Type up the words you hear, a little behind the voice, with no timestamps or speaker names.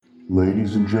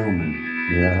Ladies and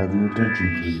gentlemen, may I have your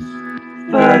attention, please?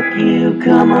 Fuck you,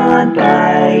 come on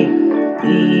by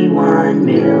the 1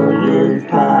 Millionth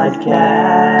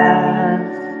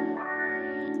Podcast.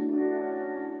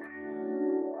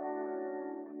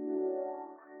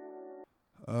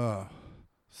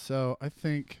 So I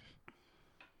think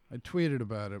I tweeted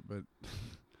about it, but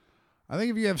I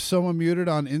think if you have someone muted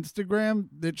on Instagram,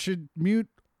 that should mute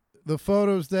the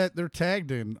photos that they're tagged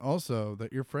in also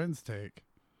that your friends take.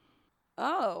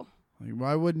 Oh. Like,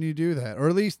 why wouldn't you do that? Or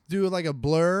at least do like a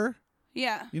blur.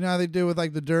 Yeah. You know how they do with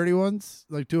like the dirty ones?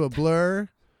 Like do a blur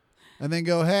and then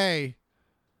go, hey,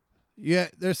 yeah,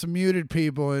 there's some muted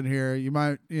people in here. You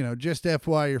might, just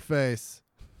FY your face.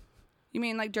 You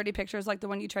mean like dirty pictures like the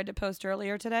one you tried to post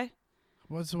earlier today?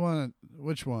 What's the one?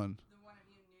 Which one? The one of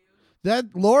you nude.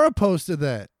 That Laura posted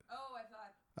that. Oh, I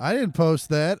thought. I didn't post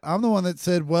that. I'm the one that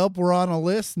said, "Welp, we're on a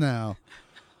list now."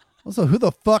 Also, who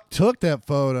the fuck took that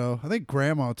photo? I think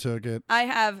Grandma took it. I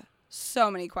have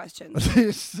so many questions.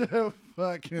 It's so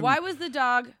fucking. Why was the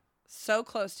dog so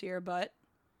close to your butt?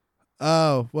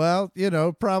 Oh, well,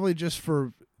 probably just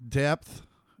for depth,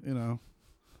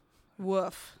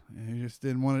 Woof. You just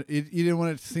didn't want it. You didn't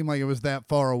want it to seem like it was that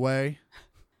far away.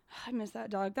 I miss that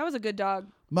dog. That was a good dog.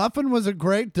 Muffin was a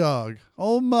great dog.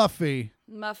 Old Muffy.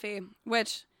 Muffy.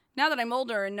 Which, now that I'm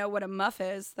older and know what a muff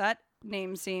is, that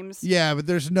name seems... Yeah, but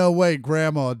there's no way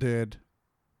Grandma did.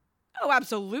 Oh,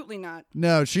 absolutely not.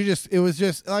 No, it was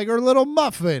just like her little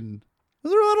muffin. Her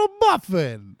little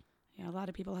muffin. Yeah, a lot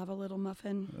of people have a little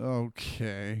muffin.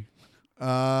 Okay.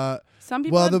 Some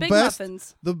people have big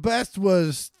muffins. The best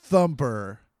was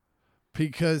Thumper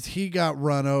because he got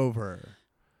run over.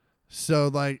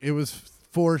 So, it was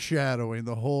foreshadowing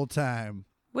the whole time.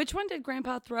 Which one did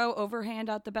Grandpa throw overhand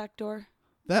out the back door?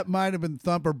 That might have been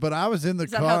Thumper, but I was in the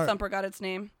car. Is that how Thumper got its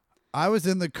name? I was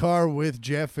in the car with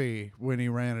Jeffy when he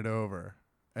ran it over.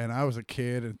 And I was a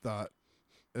kid and thought,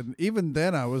 and even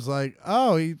then I was like,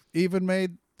 oh, he even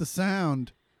made the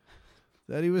sound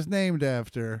that he was named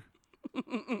after.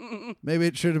 Maybe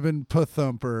it should have been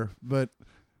Thumper, but no,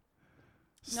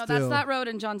 still. that's that road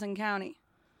in Johnson County.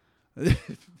 I've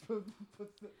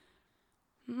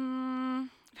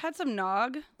had some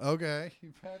nog. Okay.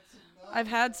 You've had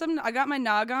some nog. I got my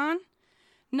nog on.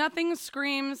 Nothing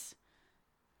screams,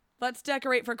 let's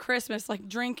decorate for Christmas like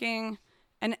drinking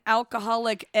an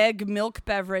alcoholic egg milk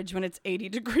beverage when it's 80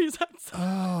 degrees outside.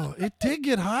 Oh, it did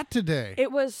get hot today.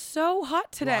 It was so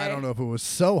hot today. Well, I don't know if it was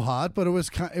so hot, but it was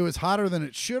hotter than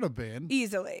it should have been.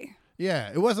 Easily.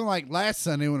 Yeah, it wasn't like last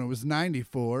Sunday when it was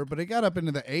 94, but it got up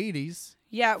into the 80s.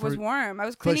 Yeah, it was warm. I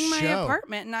was cleaning my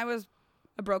apartment and I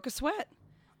broke a sweat.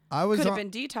 Could have been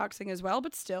detoxing as well,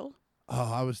 but still.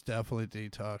 Oh, I was definitely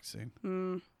detoxing.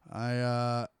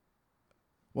 Well,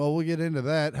 we'll get into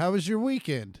that. How was your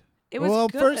weekend? It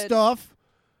was good. First off,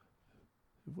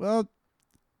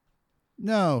 no,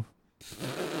 let's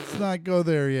not go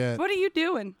there yet. What are you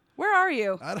doing? Where are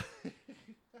you?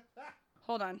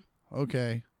 Hold on.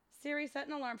 Okay. Siri, set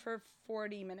an alarm for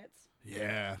 40 minutes.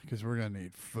 Yeah, because we're going to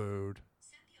need food.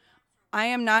 I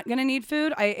am not going to need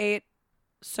food. I ate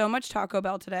so much Taco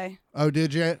Bell today. Oh,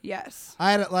 did you? Yes.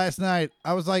 I had it last night.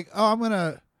 I was like, oh,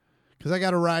 because I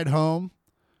got a ride home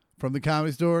from the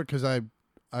Comedy Store because I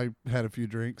had a few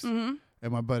drinks. Mm-hmm.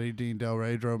 And my buddy Dean Del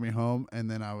Rey drove me home. And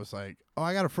then I was like, oh,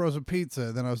 I got a frozen pizza.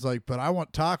 And then I was like, but I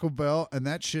want Taco Bell, and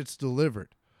that shit's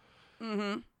delivered.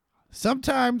 Mm-hmm.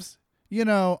 Sometimes,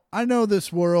 I know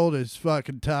this world is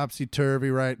fucking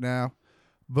topsy-turvy right now,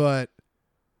 but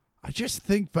I just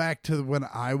think back to when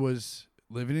I was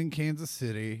living in Kansas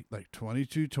City, like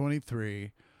 22,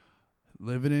 23,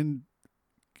 living in,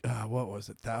 what was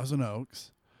it, Thousand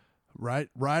Oaks, right?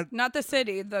 Not the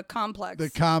city, the complex. The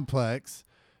complex,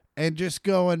 and just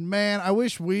going, man, I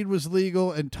wish weed was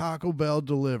legal and Taco Bell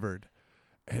delivered.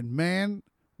 And man,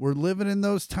 we're living in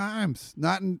those times.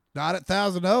 Not at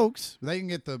Thousand Oaks. They can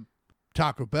get the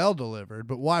Taco Bell delivered,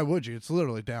 but why would you? It's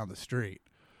literally down the street.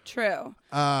 True.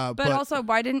 But also,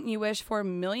 why didn't you wish for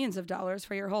millions of dollars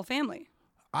for your whole family?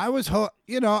 I was,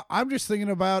 I'm just thinking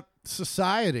about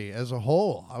society as a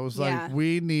whole. I was like,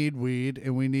 we need weed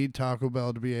and we need Taco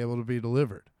Bell to be able to be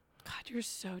delivered. God, you're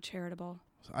so charitable.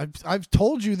 I've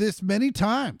told you this many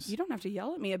times. You don't have to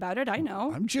yell at me about it. I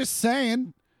know. I'm just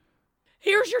saying.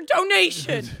 Here's your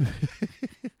donation.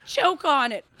 Choke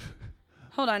on it.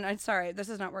 Hold on. I'm sorry. This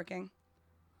is not working.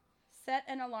 Set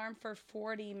an alarm for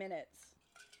 40 minutes.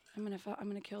 I'm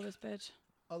gonna kill this bitch.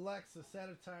 Alexa, set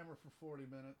a timer for 40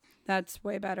 minutes. That's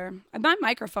way better. My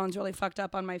microphone's really fucked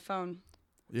up on my phone.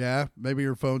 Yeah, maybe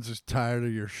your phone's just tired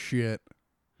of your shit.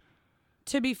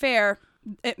 To be fair,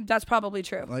 That's probably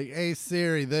true. Like, hey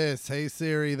Siri this, hey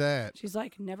Siri that. She's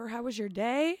like, never how was your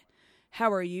day?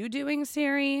 How are you doing,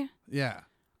 Siri? Yeah.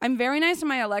 I'm very nice to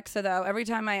my Alexa, though. Every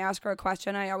time I ask her a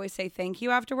question, I always say thank you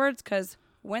afterwards, because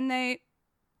when there's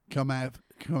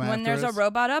a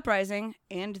robot uprising,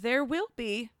 and there will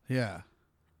be, yeah,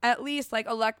 at least like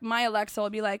my Alexa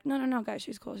will be like, no, guys,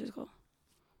 she's cool.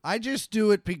 I just do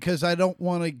it because I don't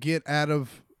want to get out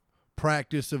of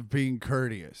practice of being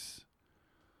courteous.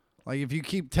 Like, if you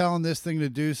keep telling this thing to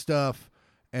do stuff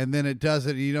and then it does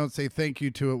it and you don't say thank you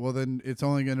to it, well, then it's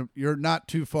only going to, you're not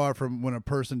too far from when a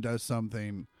person does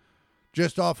something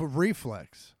just off of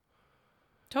reflex.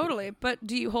 Totally. But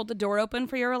do you hold the door open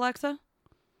for your Alexa?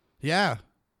 Yeah.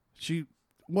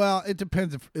 Well, it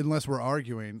depends unless we're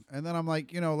arguing. And then I'm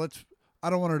like, I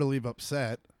don't want her to leave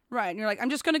upset. Right. And you're like, I'm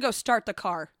just going to go start the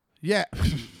car. Yeah.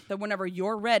 Then whenever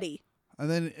you're ready.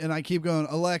 And I keep going,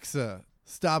 Alexa,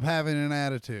 stop having an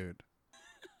attitude.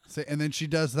 And then she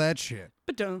does that shit.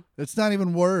 Ba-dum. It's not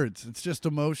even words. It's just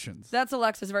emotions. That's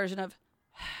Alexa's version of.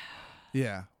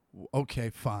 Yeah. Okay,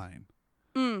 fine.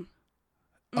 Mm.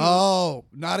 Oh,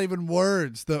 not even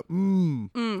words. The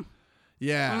Mm.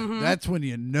 Yeah, Mm-hmm. that's when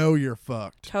you know you're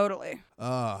fucked. Totally.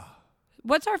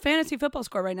 What's our fantasy football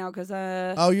score right now?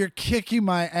 Oh, you're kicking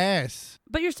my ass.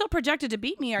 But you're still projected to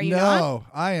beat me, are you not? No,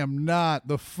 I am not.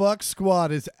 The fuck squad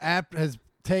has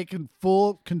taken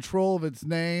full control of its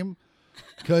name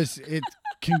because it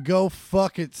can go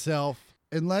fuck itself.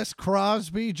 Unless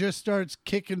Crosby just starts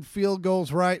kicking field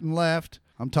goals right and left.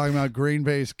 I'm talking about Green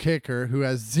Bay's kicker, who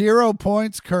has 0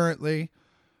 points currently,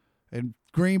 and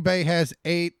Green Bay has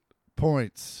 8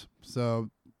 points.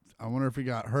 So I wonder if he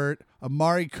got hurt.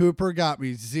 Amari Cooper got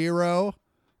me 0.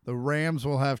 The Rams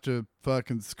will have to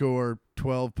fucking score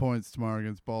 12 points tomorrow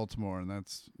against Baltimore, and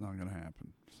that's not going to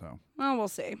happen. So, Well, we'll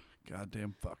see.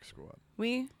 goddamn fuck squad.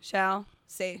 We shall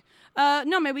see.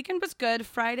 No, my weekend was good.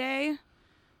 Friday,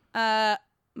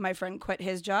 my friend quit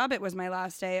his job. It was my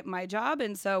last day at my job,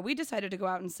 and so we decided to go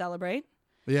out and celebrate.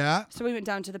 Yeah? So we went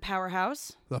down to the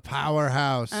Powerhouse. The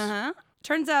Powerhouse. Uh-huh.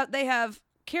 Turns out they have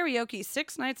karaoke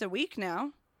 6 nights a week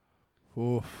now.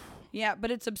 Oof. Yeah,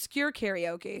 but it's obscure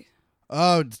karaoke.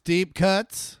 Oh, it's deep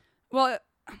cuts? Well,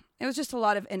 it was just a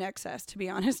lot of in excess, to be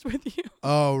honest with you.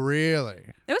 Oh, really?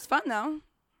 It was fun, though.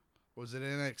 Was it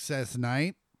in excess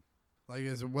night? Like,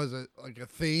 was it like a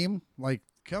theme? Like,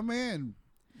 come in.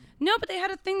 No, but they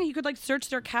had a thing that you could, like, search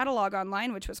their catalog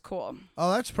online, which was cool.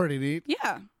 Oh, that's pretty neat.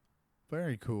 Yeah.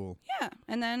 Very cool. Yeah.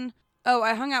 And then,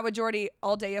 I hung out with Jordy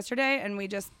all day yesterday, and we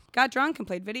just got drunk and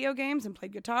played video games and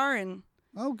played guitar. And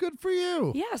Oh, good for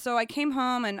you. yeah, so I came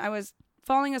home, and I was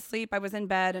falling asleep. I was in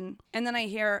bed, and then I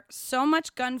hear so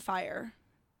much gunfire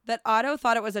that Otto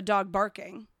thought it was a dog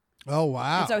barking. Oh,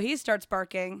 wow. And so he starts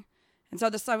barking. And so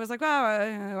I was like,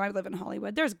 I live in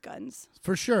Hollywood. There's guns.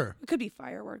 For sure. It could be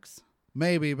fireworks.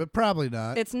 Maybe, but probably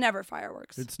not. It's never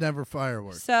fireworks. It's never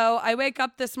fireworks. So I wake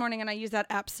up this morning and I use that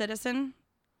app Citizen.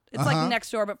 It's like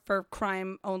next door, but for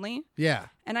crime only. Yeah.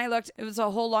 And I looked, it was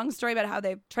a whole long story about how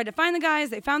they tried to find the guys.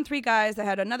 They found 3 guys. They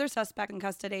had another suspect in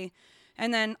custody.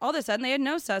 And then all of a sudden they had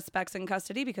no suspects in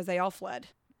custody because they all fled.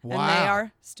 Wow. And they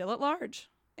are still at large.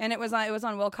 And it was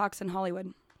on Wilcox in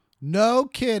Hollywood. No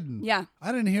kidding. Yeah.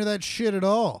 I didn't hear that shit at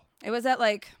all. It was at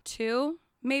like 2,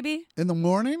 maybe. In the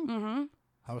morning? Mm-hmm.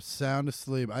 I was sound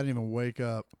asleep. I didn't even wake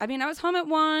up. I mean, I was home at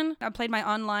 1. I played my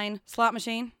online slot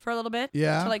machine for a little bit.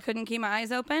 Yeah. Until I couldn't keep my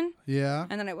eyes open. Yeah.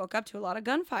 And then I woke up to a lot of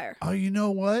gunfire. Oh, you know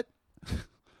what?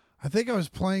 I think I was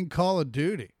playing Call of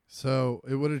Duty, so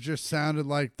it would have just sounded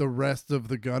like the rest of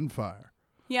the gunfire.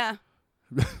 Yeah.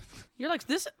 You're like,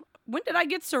 when did I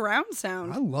get surround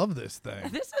sound? I love this thing.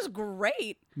 This is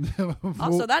great.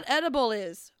 Also, that edible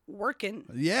is working.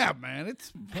 Yeah, man,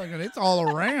 it's all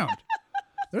around.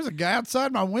 There's a guy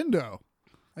outside my window.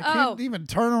 I can't even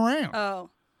turn around.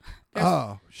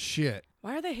 Oh, shit.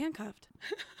 Why are they handcuffed?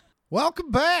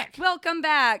 Welcome back. Welcome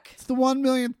back. It's the 1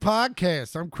 millionth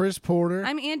podcast. I'm Chris Porter.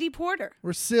 I'm Andi Porter.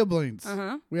 We're siblings.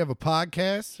 Uh-huh. We have a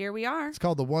podcast. Here we are. It's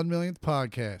called the 1 millionth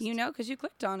podcast. You know, because you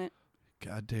clicked on it.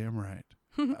 Goddamn right.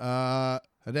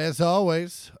 And as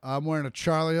always, I'm wearing a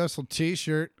Charlie Hustle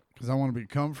t-shirt because I want to be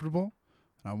comfortable.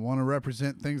 I want to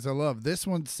represent things I love. This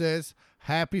one says,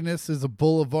 happiness is a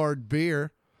Boulevard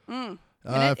beer.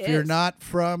 If you're not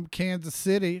from Kansas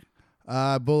City,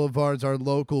 Boulevard's our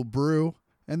local brew,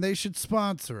 and they should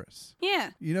sponsor us.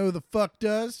 Yeah. You know who the fuck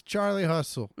does? Charlie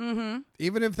Hustle. Mm-hmm.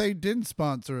 Even if they didn't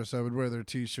sponsor us, I would wear their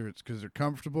t-shirts because they're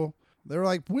comfortable. They're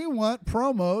like, we want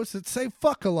promos that say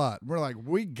fuck a lot. We're like,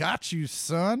 we got you,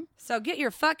 son. So get your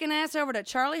fucking ass over to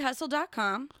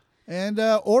charliehustle.com And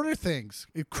order things.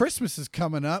 If Christmas is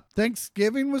coming up.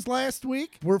 Thanksgiving was last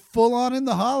week. We're full on in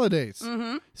the holidays.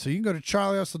 Mm-hmm. So you can go to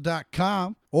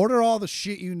charliehustle.com, order all the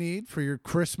shit you need for your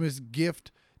Christmas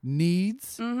gift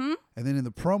needs. Mm-hmm. And then in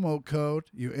the promo code,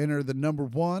 you enter the number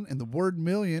 1 and the word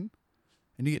million,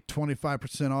 and you get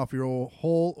 25% off your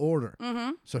whole order.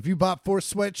 Mm-hmm. So if you bought 4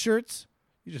 sweatshirts,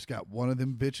 you just got one of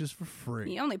them bitches for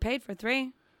free. You only paid for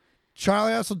 3.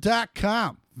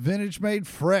 charliehustle.com. Vintage made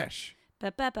fresh.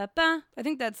 Ba-ba-ba-ba. I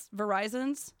think that's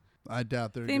Verizon's I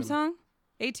doubt they're theme gonna- song.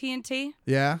 AT&T.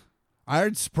 Yeah. I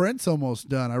heard Sprint's almost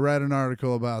done. I read an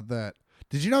article about that.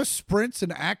 Did you know Sprint's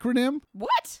an acronym?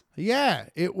 What? Yeah.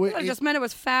 It was. I just meant it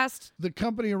was fast. The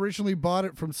company originally bought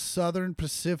it from Southern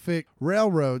Pacific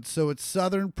Railroad, so it's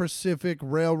Southern Pacific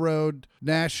Railroad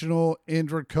National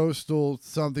Intracoastal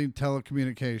something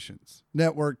telecommunications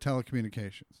network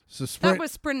telecommunications. So Sprint, That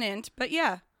was Sprint, but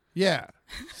yeah. yeah,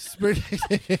 Sprint.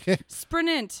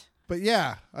 Sprint. But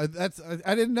yeah, I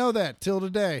didn't know that till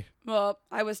today, Well,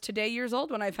 I was today years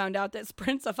old when I found out that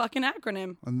Sprint's a fucking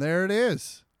acronym. and there it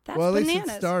is. That's well, at least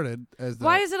bananas. it started as that.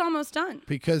 Why is it almost done?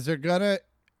 Because they're gonna,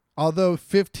 although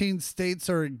 15 states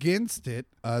are against it,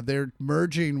 they're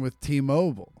merging with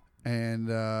T-Mobile, and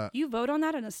You vote on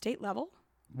that at a state level?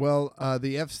 well,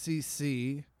 the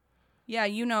FCC, Yeah,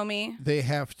 you know me. they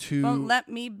have to Won't let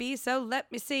me be, so let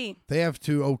me see. they have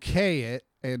to okay it,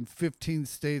 and 15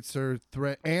 states are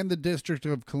and the District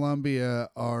of Columbia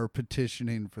are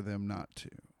petitioning for them not to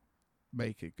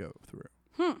make it go through.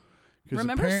 'Cause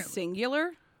Remember apparent-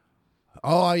 Singular?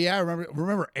 Oh yeah, I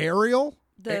remember Ariel?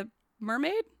 The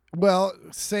mermaid? Well,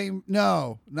 not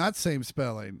same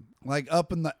spelling. Like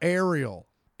up in the Ariel,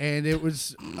 and it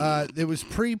was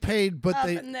prepaid, but Up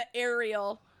they in the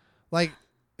aerial. like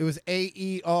it was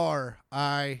AERIAL.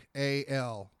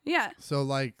 Yeah. So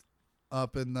like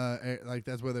up in the like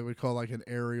that's what they would call like an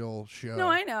aerial show. No,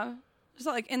 I know. Just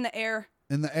like in the air.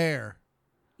 In the air,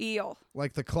 Eel.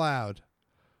 like the cloud,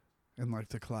 and like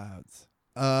the clouds.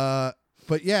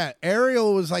 But yeah,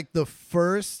 Ariel was like the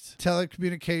first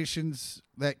telecommunications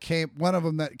that one of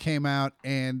them that came out,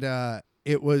 and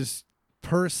it was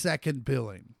per second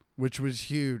billing, which was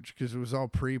huge because it was all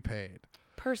prepaid.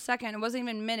 Per second. It wasn't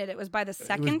even minute. It was by the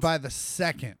second. It was by the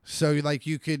second. So like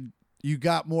you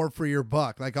got more for your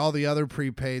buck. Like all the other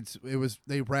prepaids,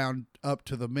 they round up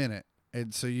to the minute.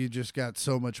 And so you just got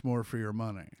so much more for your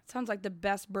money. Sounds like the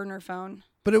best burner phone.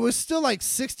 But it was still like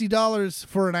 $60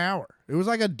 for an hour. It was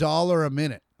like $1 a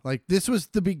minute. Like this was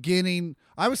the beginning.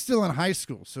 I was still in high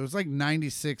school, so it was like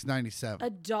 96, 97.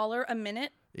 $1 a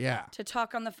minute Yeah. to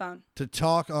talk on the phone. To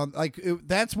talk on, like,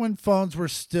 that's when phones were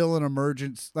still an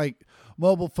emergence. Like,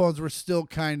 mobile phones were still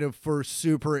kind of for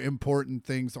super important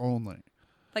things only.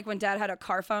 Like when Dad had a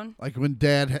car phone. Like when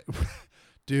Dad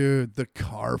dude, the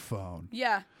car phone.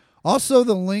 Yeah. Also,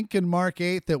 the Lincoln Mark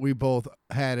 8 that we both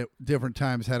had at different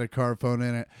times had a car phone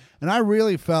in it. And I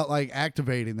really felt like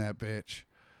activating that bitch.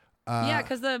 Yeah,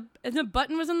 because the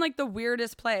button was in like the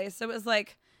weirdest place. It was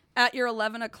like at your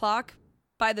 11 o'clock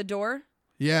by the door.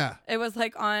 Yeah. It was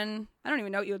like on, I don't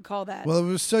even know what you would call that. Well, it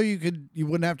was so you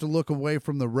wouldn't have to look away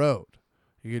from the road.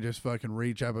 You could just fucking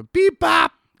reach up and beep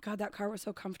bop. God, that car was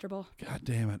so comfortable. God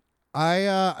damn it.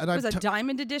 It was a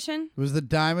diamond edition. It was the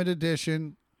Diamond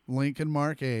Edition Lincoln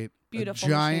Mark 8. Beautiful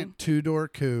A giant machine. two-door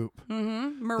coupe.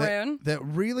 Mm-hmm. Maroon. That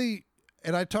really,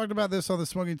 and I talked about this on the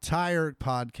Smoking Tire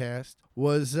podcast,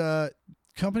 was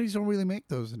companies don't really make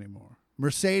those anymore.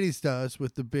 Mercedes does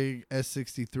with the big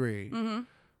S63. Mm-hmm.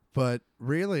 But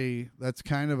really, that's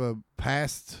kind of a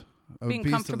past. Being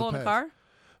comfortable in a car?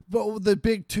 But the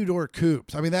big two-door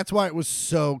coupes. I mean, that's why it was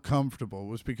so comfortable,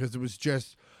 was because it was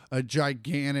just a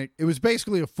gigantic, it was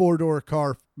basically a four-door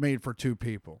car made for two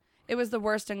people. It was the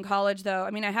worst in college, though.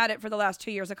 I mean, I had it for the last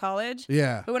 2 years of college.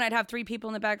 Yeah. But when I'd have 3 people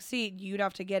in the back seat, you'd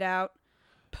have to get out,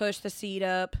 push the seat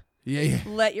up, Yeah.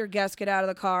 let your guest get out of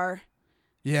the car.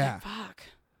 Yeah. Like, fuck.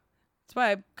 That's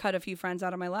why I cut a few friends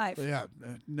out of my life. Yeah.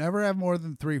 Never have more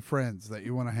than 3 friends that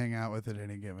you want to hang out with at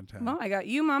any given time. Well, I got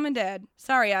you, Mom, and Dad.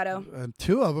 Sorry, Otto. And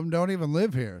 2 of them don't even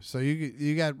live here, so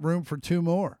you got room for 2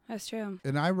 more. That's true.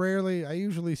 And I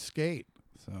usually skate.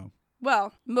 So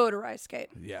Well, motorized skate.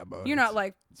 yeah, but You're not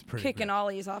like it's pretty kicking bad.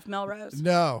 ollies off Melrose.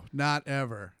 No, not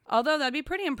ever. Although that'd be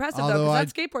pretty impressive, though, Although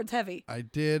because that skateboard's heavy. I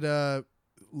did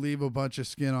leave a bunch of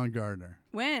skin on Gardner.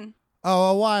 When?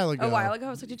 Oh, a while ago. A while ago. I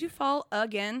was like, did you fall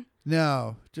again?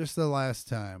 No, just the last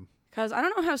time. Because I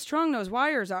don't know how strong those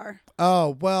wires are.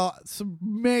 Oh, well, some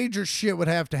major shit would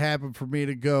have to happen for me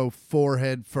to go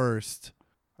forehead first.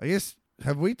 I guess,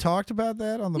 have we talked about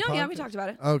that on the podcast? No, yeah, we talked about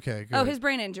it. Okay, good. Oh, his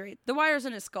brain injury. The wires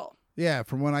in his skull. Yeah,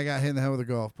 from when I got hit in the head with a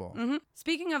golf ball. Mm-hmm.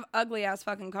 Speaking of ugly ass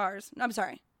fucking cars, I'm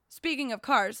sorry. Speaking of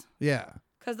cars, Yeah.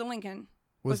 because the Lincoln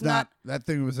Was not that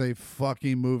thing was a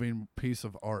fucking moving piece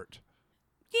of art.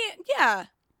 Yeah.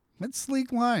 It's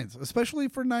sleek lines, especially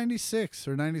for 96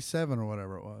 or 97 or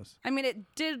whatever it was. I mean,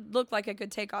 it did look like it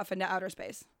could take off into outer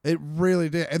space. It really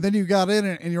did. And then you got in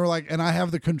it and you were like, and I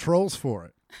have the controls for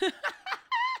it.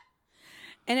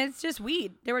 And it's just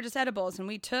weed. They were just edibles, and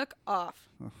we took off.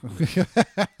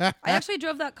 I actually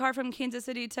drove that car from Kansas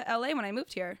City to LA when I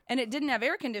moved here, and it didn't have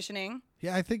air conditioning.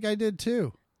 Yeah, I think I did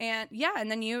too. And yeah,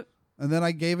 and then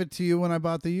I gave it to you when I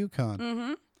bought the Yukon.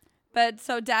 Mm-hmm. But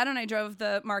so Dad and I drove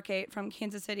the Mark 8 from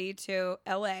Kansas City to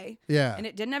LA. Yeah. And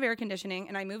it didn't have air conditioning,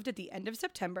 and I moved at the end of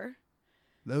September.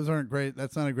 Those aren't great.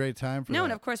 That's not a great time for No, that.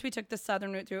 and of course we took the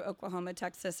southern route through Oklahoma,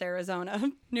 Texas,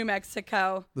 Arizona, New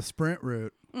Mexico. The sprint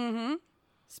route. Mm-hmm.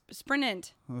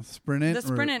 Sprintant. The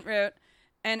sprint route.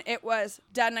 And it was,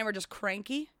 Dad and I were just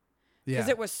cranky. Because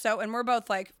Yeah. it was so, and we're both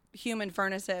like human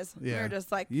furnaces. Yeah. We were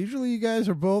just like, Usually you guys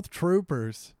are both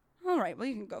troopers. all right, well,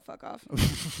 you can go fuck off.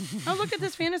 Oh, look at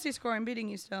this fantasy score. I'm beating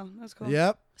you still. That's cool.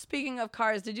 Yep. Speaking of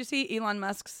cars, did you see Elon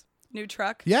Musk's new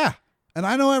truck? Yeah. And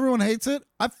I know everyone hates it.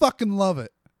 I fucking love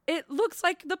it. It looks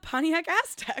like the Pontiac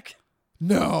Aztek,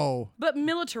 No. but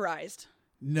militarized.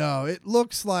 No, it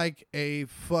looks like a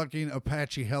fucking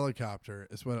Apache helicopter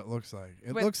is what it looks like.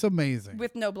 It looks amazing.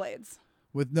 With no blades.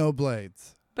 With no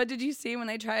blades. But did you see when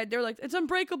they tried? They were like, it's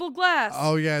unbreakable glass.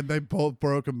 Oh, yeah. They both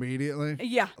broke immediately.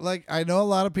 Yeah. Like, I know a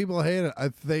lot of people hate it.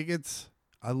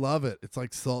 I love it. It's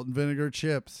like salt and vinegar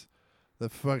chips.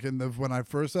 When I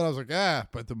first saw it, I was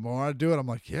like, but the more I do it, I'm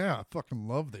like, yeah, I fucking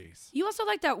love these. You also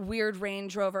like that weird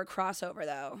Range Rover crossover,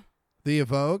 though. The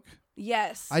Evoque?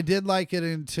 Yes. I did like it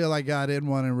until I got in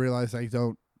one and realized I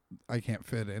can't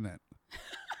fit in it.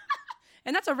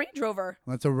 And that's a Range Rover.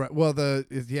 It's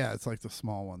like the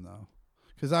small one though.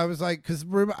 Because I was like,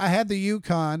 I had the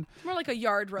Yukon. It's more like a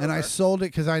Yard Rover. And I sold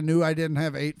it because I knew I didn't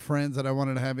have 8 friends that I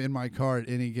wanted to have in my car at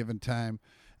any given time.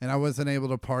 And I wasn't able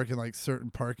to park in like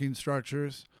certain parking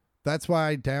structures. That's why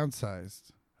I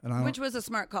downsized. Which was a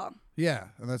smart call. Yeah,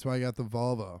 and that's why I got the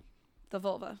Volvo. The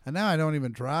Volvo. And now I don't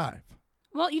even drive.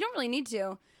 Well, you don't really need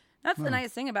to. That's the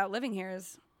nice thing about living here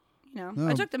is,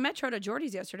 I took the Metro to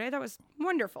Jordy's yesterday. That was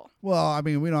wonderful. Well, I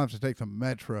mean, we don't have to take the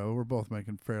Metro. We're both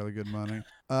making fairly good money.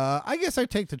 I guess I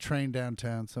take the train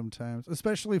downtown sometimes,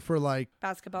 especially for like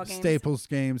Basketball games. Staples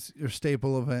games or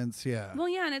staple events. Yeah. Well,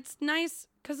 yeah, and it's nice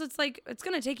because it's like, it's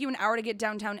going to take you an hour to get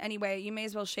downtown anyway. You may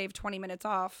as well shave 20 minutes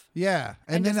off. Yeah.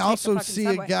 And then just take the also fucking see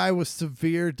subway. a guy with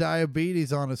severe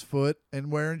diabetes on his foot and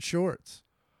wearing shorts.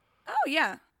 Oh,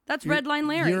 yeah. That's Red Line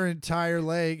Larry. Your entire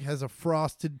leg has a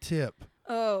frosted tip.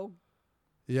 Oh.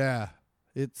 Yeah.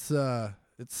 It's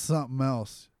something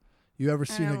else. You ever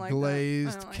seen don't a like that. I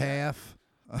glazed don't like calf?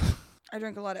 I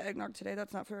drank a lot of eggnog today.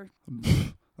 That's not fair.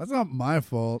 That's not my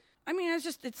fault. I mean,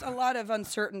 it's a lot of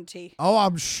uncertainty. Oh,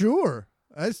 I'm sure.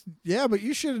 But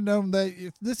you should have known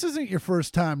that this isn't your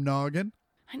first time noggin.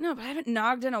 I know, but I haven't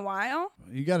nogged in a while.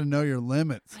 You got to know your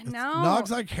limits. I know.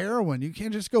 Nog's like heroin. You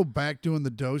can't just go back doing the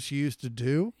dose you used to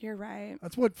do. You're right.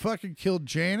 That's what fucking killed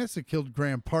Janice. It killed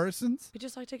Graham Parsons. We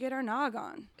just like to get our nog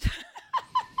on.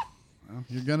 Well,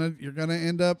 you're gonna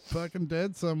end up fucking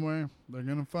dead somewhere. They're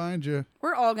gonna find you.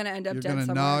 We're all going to end up You're dead gonna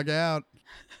somewhere. nog out.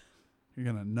 You're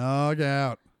gonna nog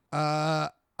out.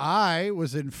 I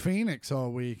was in Phoenix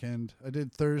all weekend. I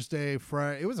did Thursday,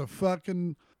 Friday. It was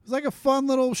like a fun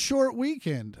little short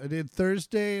weekend. I did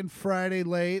Thursday and Friday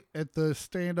late at the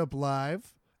Stand Up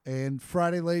Live, and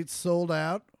Friday late sold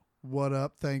out. What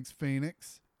up? Thanks,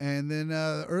 Phoenix. And then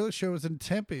the early show was in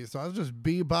Tempe, so I was just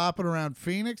bebopping around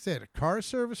Phoenix. They had a car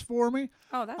service for me.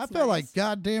 Oh, that's I felt nice. like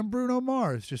goddamn Bruno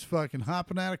Mars, just fucking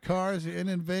hopping out of cars, in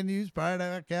venues, right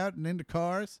back out and into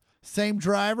cars. Same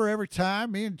driver every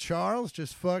time. Me and Charles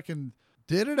just fucking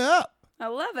did it up. I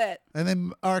love it. And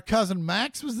then our cousin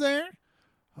Max was there.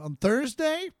 On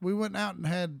Thursday, we went out and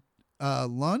had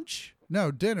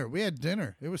dinner. We had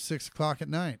dinner. It was 6 o'clock at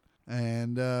night.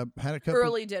 And had a couple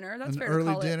Early dinner. That's fair early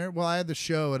to call dinner. Well, I had the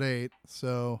show at 8,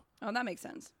 so. Oh, that makes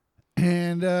sense.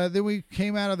 And then we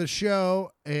came out of the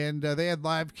show, and they had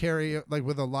live karaoke, like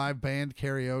with a live band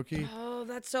karaoke. Oh,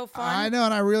 that's so fun. I know,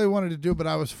 and I really wanted to do it, but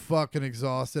I was fucking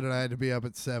exhausted, and I had to be up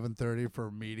at 7:30 for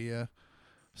media.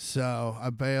 So I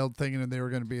bailed, thinking that they were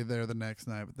going to be there the next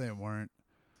night, but they weren't.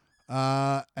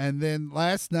 And then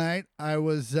last night, I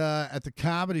was at the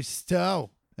Comedy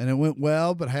Stowe. And it went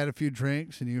well, but I had a few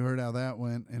drinks, and you heard how that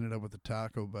went. Ended up with the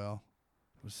Taco Bell.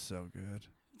 It was so good.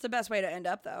 It's the best way to end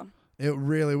up, though. It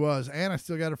really was. And I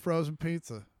still got a frozen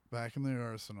pizza back in the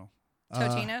arsenal.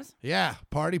 Totino's? Yeah,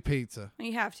 party pizza.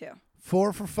 You have to.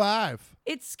 4 for $5.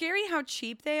 It's scary how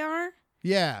cheap they are.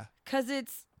 Yeah. Because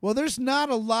it's... Well, there's not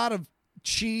a lot of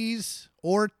cheese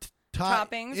or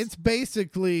Toppings. It's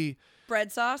basically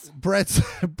Bread sauce.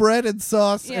 bread and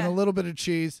sauce and Yeah. a little bit of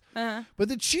cheese. Uh-huh. But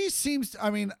the cheese seems, I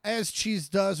mean, as cheese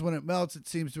does when it melts, it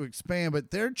seems to expand.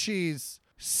 But their cheese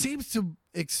seems to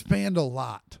expand a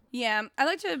lot. Yeah, I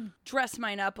like to dress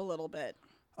mine up a little bit.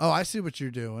 Oh, I see what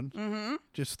you're doing. Mm-hmm.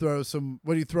 Just throw some,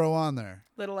 what do you throw on there?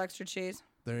 Little extra cheese.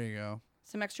 There you go.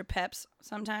 Some extra peps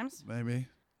sometimes. Maybe.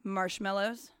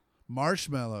 Marshmallows.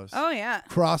 Marshmallows. Oh, yeah.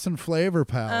 Crossing flavor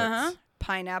palettes. Uh-huh.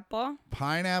 Pineapple.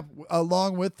 Pineapple,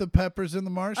 along with the peppers and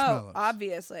the marshmallows. Oh,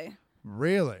 obviously.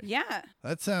 Really? Yeah.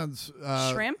 That sounds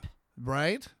Shrimp.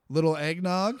 right. Little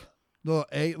eggnog,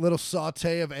 little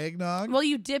saute of eggnog. Well,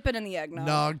 you dip it in the eggnog.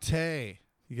 Nog-tay.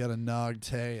 You got to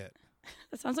nog-tay it.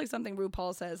 That sounds like something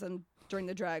RuPaul says during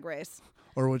the drag race.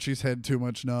 Or when she's had too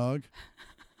much nog.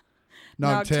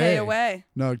 Nog-tay away.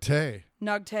 Nog-tay.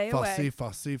 Nog-tay Fussy, away.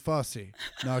 fussy, fussy.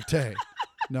 Nog-tay.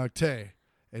 Nog-tay.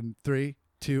 And 3,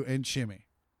 2, and shimmy.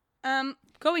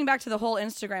 Going back to the whole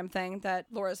Instagram thing, that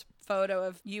Laura's photo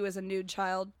of you as a nude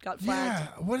child got flagged.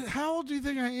 Yeah. How old do you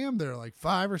think I am there? Like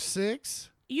 5 or 6?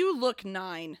 You look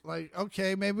 9. Like,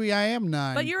 okay, maybe I am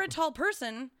 9. But you're a tall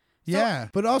person. Yeah,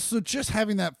 but also just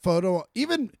having that photo,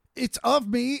 even it's of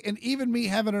me, and even me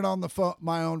having it on the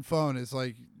my own phone is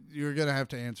like, you're gonna have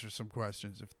to answer some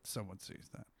questions if someone sees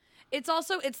that. It's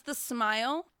the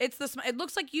smile. It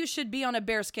looks like you should be on a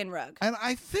bearskin rug. And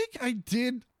I think I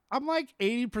did. I'm like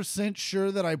 80%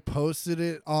 sure that I posted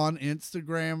it on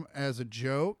Instagram as a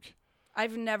joke.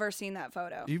 I've never seen that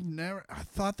photo. You've never? I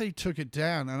thought they took it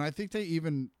down, and I think they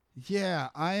even. Yeah,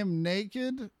 I am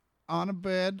naked on a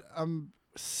bed. I'm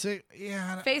sick.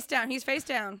 Yeah. Face down. He's face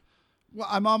down. Well,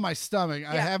 I'm on my stomach.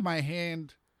 I Yeah. have my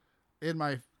hand in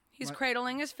my. He's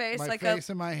cradling his face my like face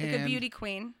in my like a hand. beauty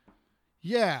queen.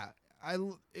 Yeah,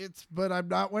 but I'm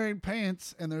not wearing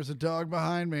pants, and there's a dog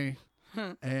behind me,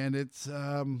 and it's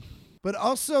but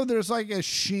also there's like a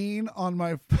sheen on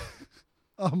my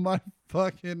on my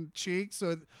fucking cheek,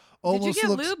 so it almost Did you get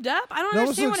looks, lubed up? I don't it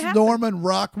almost understand what looks happened. Norman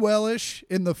Rockwell-ish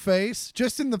in the face,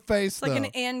 just in the face It's like though. an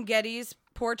Ann Getty's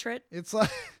portrait, It's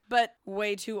like but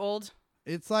way too old.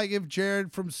 it's like if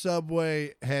Jared from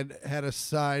Subway had a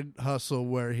side hustle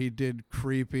where he did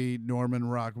creepy Norman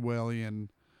Rockwellian.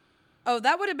 Oh,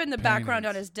 that would have been the background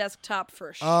on Paintings. his desktop for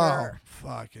Oh, sure.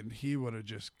 fucking! He would have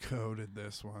just coded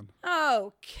this one.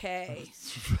 Okay.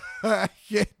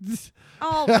 Maybe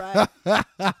All right.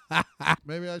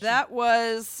 I should. That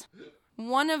was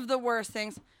one of the worst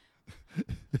things.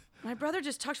 My brother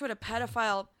just talked about a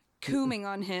pedophile cooming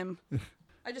on him.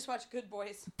 I just watched Good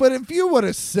Boys. But if you would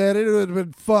have said it, it would have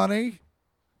been funny.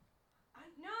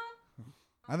 No.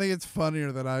 I think it's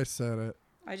funnier that I said it.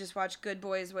 I just watched Good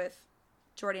Boys with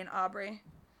Jordy and Aubrey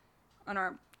on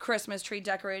our Christmas tree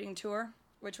decorating tour,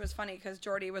 which was funny because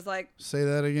Jordy was like, Say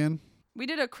that again. we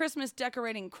did a Christmas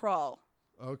decorating crawl.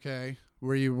 Okay.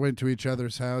 Where you went to each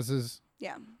other's houses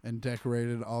Yeah. and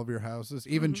decorated all of your houses,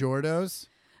 even Jordo's.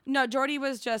 No, Jordy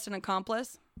was just an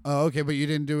accomplice. Oh, okay, but you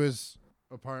didn't do his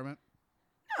apartment.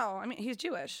 No, I mean, he's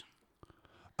Jewish.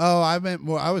 Oh, I meant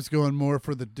more. I was going more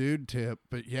for the dude tip,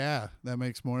 but yeah, that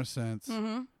makes more sense.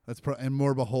 Mm-hmm. That's and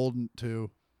more beholden to.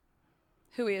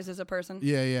 Who he is as a person.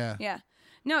 Yeah, yeah. Yeah.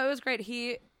 No, it was great.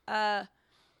 It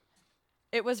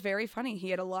was very funny. He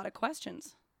had a lot of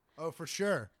questions. Oh, for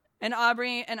sure. And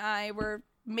Aubrey and I were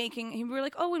we were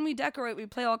like, oh, when we decorate, we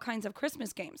play all kinds of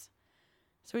Christmas games.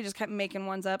 So we just kept making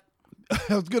ones up.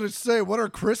 I was gonna say, what are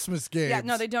Christmas games? Yeah,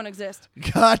 no, they don't exist.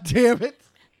 God damn it.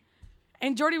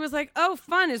 And Jordy was like, oh,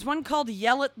 fun. Is one called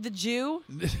Yell at the Jew?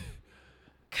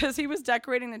 Because he was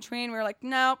decorating the tree, and we were like,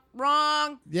 no,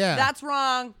 wrong. Yeah. That's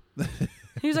wrong.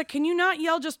 He was like, can you not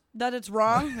yell just that it's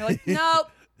wrong? We're like, no.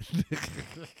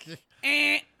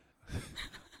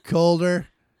 Colder.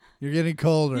 You're getting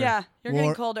colder. Yeah, you're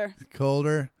getting colder.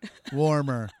 Colder.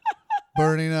 Warmer.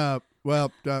 Burning up.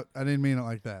 Well, I didn't mean it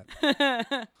like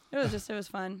that. It was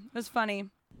fun. It was funny.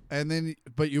 And then,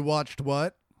 but you watched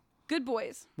what? Good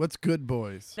Boys. What's Good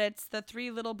Boys? It's the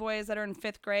 3 little boys that are in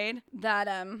 5th grade that,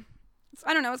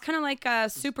 I don't know, it's kind of like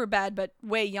Super Bad, but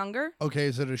way younger. Okay,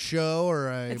 is it a show or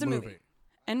a It's a movie.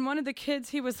 And one of the kids,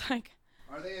 he was like,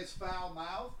 Are they as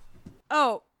foul-mouthed?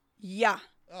 oh, yeah.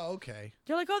 Oh, okay.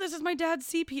 They're like, oh, this is my dad's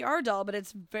CPR doll, but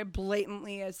it's very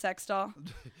blatantly a sex doll.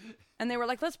 And they were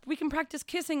like, we can practice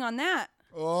kissing on that.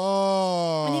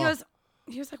 Oh. And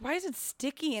he was like, why is it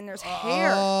sticky and there's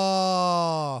hair?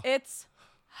 Oh. It's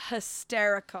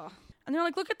hysterical. And they're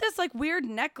like, look at this like weird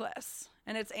necklace.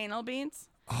 And it's anal beads.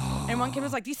 Oh. And one kid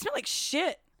was like, these smell like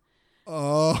shit.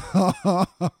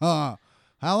 Oh.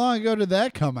 How long ago did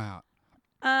that come out?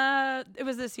 It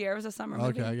was this year. It was a summer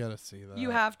movie. Okay, I gotta see that. You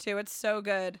have to. It's so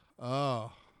good.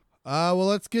 Oh. Well,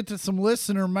 let's get to some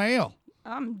listener mail.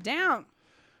 I'm down.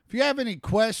 If you have any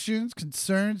questions,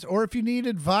 concerns, or if you need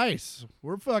advice,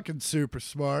 we're fucking super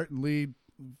smart and lead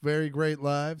very great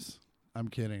lives. I'm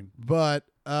kidding. But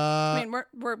I mean,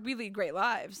 we lead great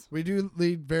lives. we do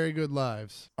lead very good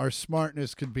lives. Our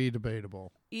smartness could be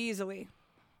debatable. Easily.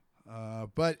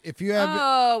 But if you have...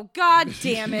 Oh, God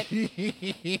damn it.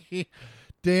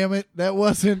 Damn it. That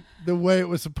wasn't the way it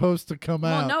was supposed to come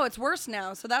out. Well, no, it's worse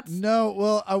now. So that's... No,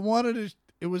 well, I wanted to...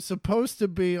 It was supposed to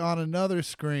be on another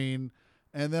screen,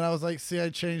 and then I was like, see, I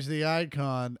changed the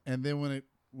icon, and then when it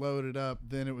loaded up,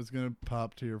 then it was going to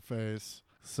pop to your face.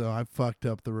 So I fucked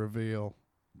up the reveal.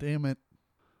 Damn it.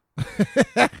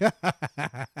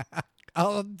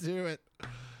 I'll do it.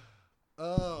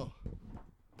 Oh.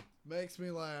 Makes me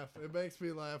laugh. It makes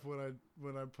me laugh when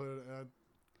I put it on.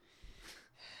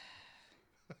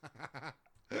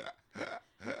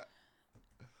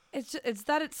 It's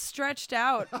that it's stretched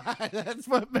out. That's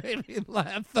what made me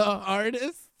laugh the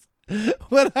hardest.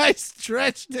 When I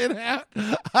stretched it out,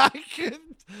 I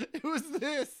couldn't. It was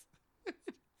this.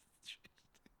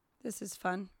 This is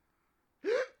fun.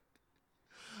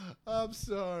 I'm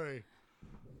sorry.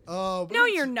 Oh, No,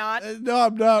 you're not. No,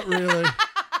 I'm not really.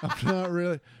 I'm not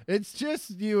really. It's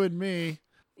just you and me.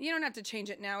 You don't have to change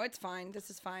it now. It's fine. This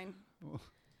is fine.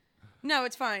 No,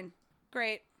 it's fine.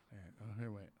 Great. Here,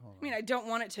 wait. Hold on. I mean, I don't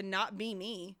want it to not be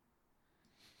me.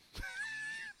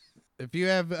 If you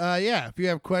have, if you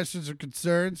have questions or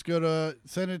concerns,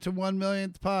 send it to 1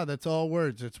 millionth pod. That's all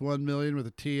words. It's 1 million with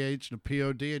a TH and a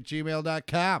POD at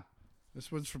gmail.com.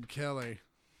 This one's from Kelly.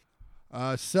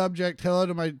 Subject, hello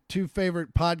to my two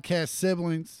favorite podcast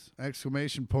siblings, !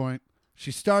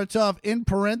 She starts off in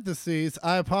parentheses,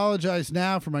 I apologize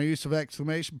now for my use of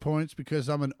exclamation points because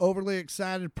I'm an overly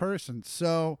excited person.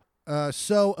 So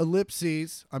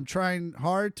ellipses, I'm trying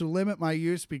hard to limit my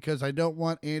use because I don't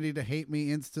want Andi to hate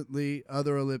me instantly.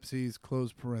 Other ellipses,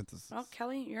 close parentheses. Well,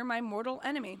 Kelly, you're my mortal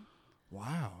enemy.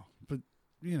 Wow. But,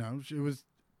 it was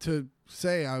to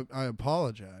say I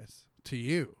apologize to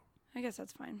you. I guess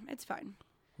that's fine. It's fine.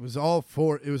 It was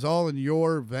all in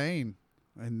your vein.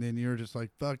 And then you're just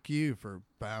like, fuck you for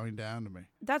bowing down to me.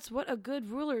 That's what a good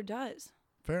ruler does.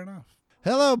 Fair enough.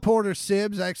 Hello, Porter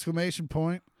Sibs, !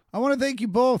 I want to thank you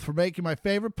both for making my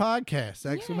favorite podcast, !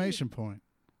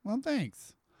 Well,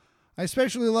 thanks. I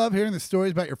especially love hearing the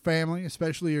stories about your family,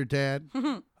 especially your dad.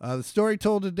 The story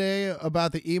told today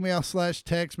about the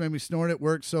email/text made me snort at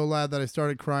work so loud that I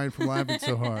started crying from laughing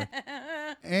so hard.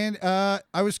 And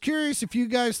I was curious if you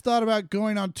guys thought about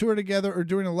going on tour together or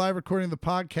doing a live recording of the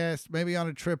podcast, maybe on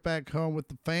a trip back home with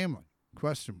the family? ?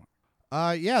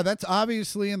 Yeah, that's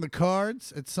obviously in the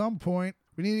cards at some point.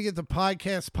 We need to get the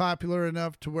podcast popular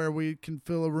enough to where we can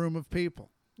fill a room of people.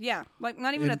 Yeah, like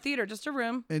not even a theater, just a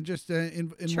room. And just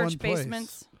in church one place.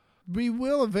 basements. We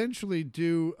will eventually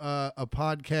do a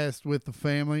podcast with the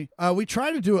family. We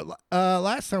tried to do it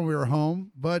last time we were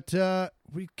home, but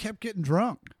we kept getting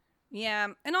drunk. Yeah,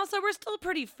 and also we're still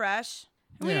pretty fresh.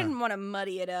 And we didn't want to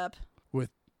muddy it up. With,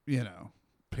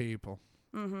 people.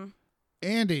 Mm-hmm.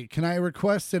 Andi, can I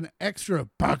request an extra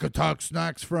Talk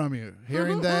snacks from you?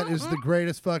 Hearing that is the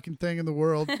greatest fucking thing in the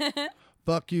world.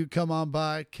 Fuck you, come on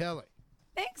by. Kelly.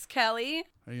 Thanks, Kelly.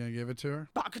 Are you going to give it to her?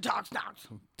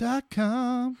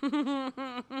 .com.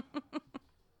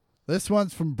 This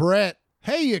one's from Brett.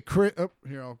 Hey, you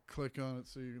here, I'll click on it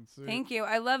so you can see. Thank you.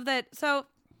 I love that. So,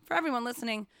 for everyone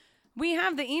listening, we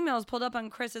have the emails pulled up on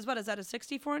Chris's, what is that, a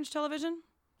 64-inch television?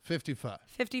 55.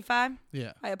 55?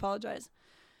 Yeah. I apologize.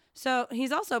 So,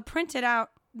 he's also printed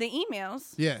out the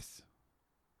emails. Yes.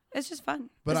 It's just fun.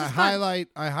 But I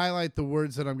highlight the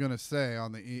words that I'm going to say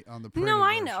on the printed No,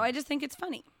 I version. know. I just think it's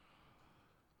funny.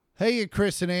 Hey,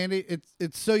 Chris and Andi.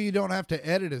 It's so you don't have to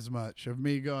edit as much of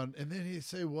me going, and then you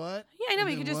say what? Yeah, I know. And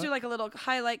But you could just what? do like a little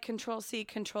highlight, Control-C,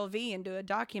 Control-V, and do a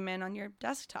document on your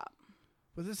desktop.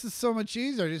 But this is so much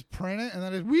easier. I just print it, and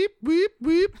then it's weep, weep,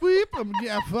 weep, weep. I'm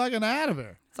fucking out of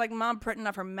here. It's like Mom printing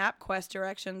off her MapQuest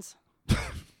directions.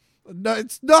 No,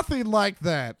 it's nothing like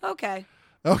that. Okay.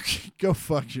 Okay, go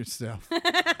fuck yourself.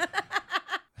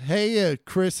 Hey,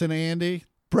 Chris and Andi.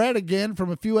 Brett again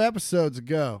from a few episodes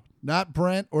ago. Not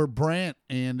Brent or Brant,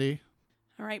 Andi.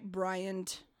 All right,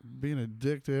 Bryant. Being a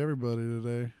dick to everybody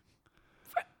today.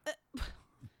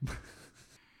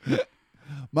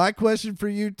 My question for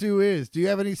you two is, do you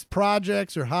have any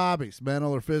projects or hobbies,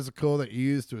 mental or physical, that you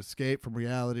use to escape from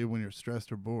reality when you're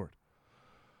stressed or bored?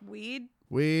 Weed.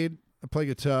 I play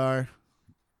guitar,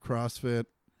 CrossFit.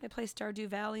 I play Stardew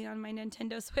Valley on my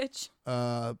Nintendo Switch.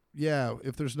 Yeah,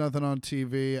 if there's nothing on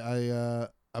TV, I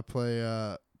play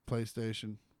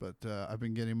PlayStation. But I've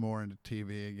been getting more into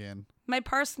TV again. My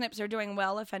parsnips are doing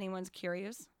well, if anyone's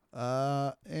curious.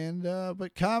 But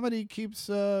comedy keeps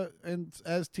and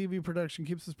as TV production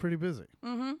keeps us pretty busy.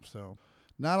 Mm-hmm. So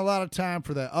not a lot of time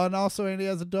for that. Oh, and also Andy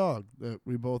has a dog that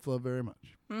we both love very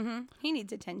much. Mm-hmm. He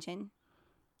needs attention.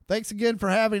 Thanks again for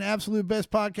having absolute best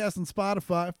podcast on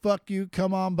Spotify. Fuck you,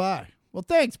 come on by. Well,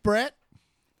 thanks, Brett.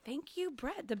 Thank you,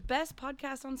 Brett. The best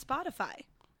podcast on Spotify.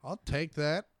 I'll take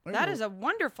that. That is a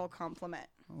wonderful compliment.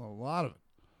 A lot of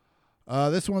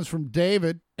it. This one's from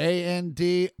David. AND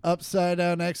upside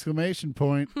down exclamation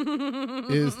point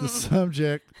is the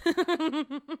subject.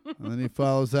 And then he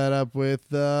follows that up with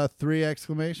 3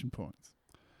 exclamation points.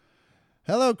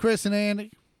 Hello, Chris and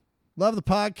Andy. Love the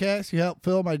podcast. You help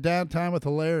fill my downtime with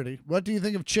hilarity. What do you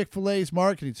think of Chick-fil-A's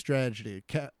marketing strategy?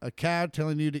 A cow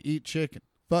telling you to eat chicken.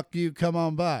 Fuck you, come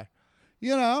on by.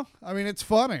 You know, I mean, it's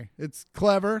funny. It's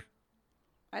clever.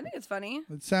 I think it's funny.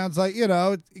 It sounds like, you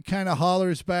know, it kind of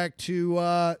hollers back to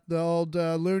the old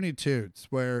Looney Tunes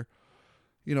where,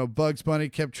 you know, Bugs Bunny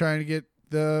kept trying to get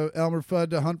the Elmer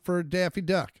Fudd to hunt for Daffy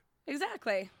Duck.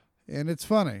 Exactly. And it's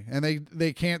funny. And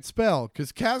they can't spell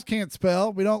because cows can't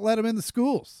spell. We don't let them in the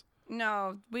schools.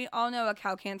 No, we all know a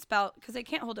cow can't spell because they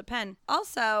can't hold a pen.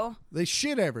 Also, they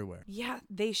shit everywhere. Yeah,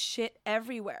 they shit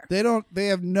everywhere. They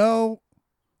have no...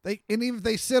 And even if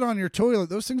they sit on your toilet,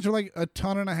 those things are like 1.5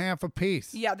 tons a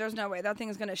piece. Yeah, there's no way. That thing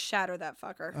is going to shatter that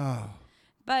fucker. Oh.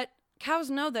 But cows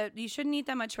know that you shouldn't eat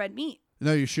that much red meat.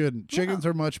 No, you shouldn't. Chickens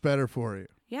are much better for you.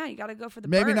 Yeah, you got to go for the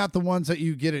Maybe bird. not the ones that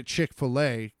you get at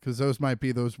Chick-fil-A, because those might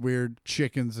be those weird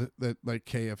chickens that like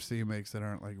KFC makes that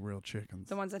aren't like real chickens.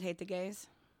 The ones that hate the gays?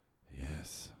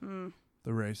 Yes. Mm.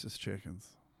 The racist chickens.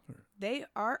 They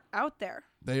are out there.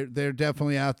 They're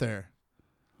definitely out there.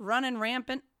 Running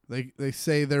rampant. They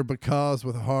say they're because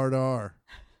with a hard R.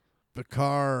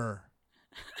 Bakar.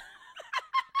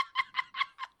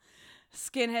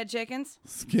 Skinhead chickens.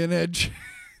 Skinhead.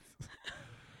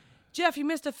 Jeff, you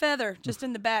missed a feather just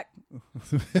in the back.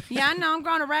 Yeah, I know. I'm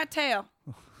growing a rat tail.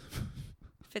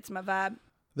 Fits my vibe.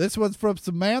 This one's from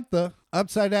Samantha.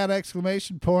 Upside down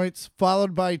exclamation points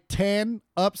followed by 10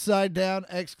 upside down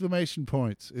exclamation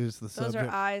points is the subject. Those are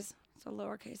eyes. It's a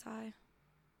lowercase I.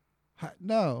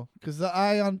 No, because the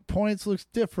eye on points looks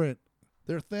different.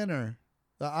 They're thinner.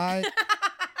 The eye.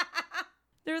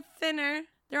 They're thinner.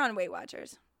 They're on Weight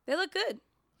Watchers. They look good.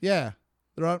 Yeah.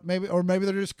 They're on maybe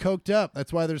they're just coked up.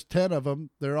 That's why there's 10 of them.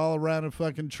 They're all around a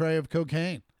fucking tray of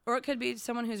cocaine. Or it could be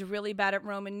someone who's really bad at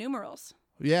Roman numerals.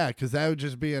 Yeah, because that would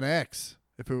just be an X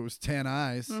if it was 10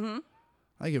 eyes. Mm-hmm.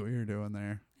 I get what you're doing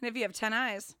there. And if you have 10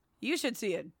 eyes, you should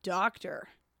see a doctor.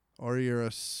 Or you're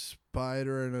a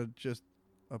spider and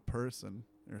a person.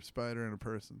 You're a spider and a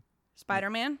person.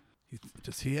 Spider-Man?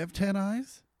 Does he have 10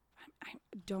 eyes? I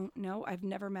don't know. I've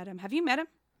never met him. Have you met him?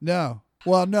 No.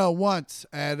 Well, no, once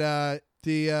at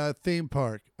the theme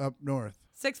park up north.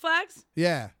 Six Flags?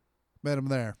 Yeah. Met him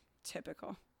there.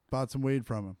 Typical. Bought some weed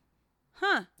from him.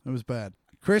 Huh. It was bad.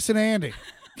 Chris and Andy,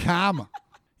 comma.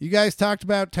 You guys talked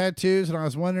about tattoos, and I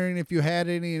was wondering if you had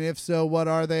any, and if so, what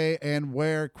are they and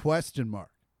where, question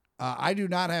mark. I do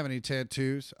not have any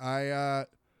tattoos.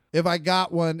 If I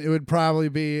got one, it would probably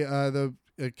be the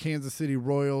Kansas City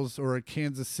Royals or a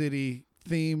Kansas City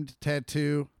themed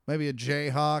tattoo, maybe a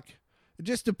Jayhawk. It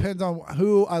just depends on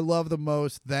who I love the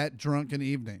most that drunken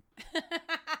evening.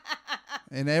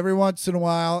 And every once in a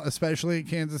while, especially in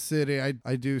Kansas City,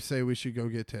 I do say we should go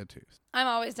get tattoos. I'm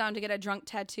always down to get a drunk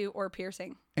tattoo or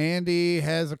piercing. Andy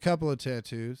has a couple of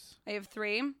tattoos. I have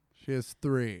 3. She has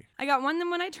 3. I got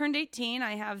one when I turned 18.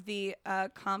 I have the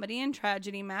comedy and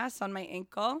tragedy mask on my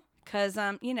ankle because,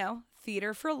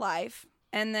 theater for life.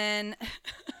 And then,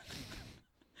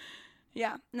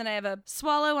 yeah. And then I have a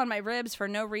swallow on my ribs for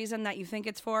no reason that you think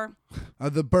it's for.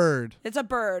 The bird. It's a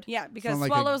bird. Yeah, because like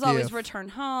swallows a always GIF. return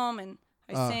home and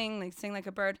I sing like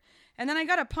a bird. And then I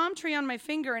got a palm tree on my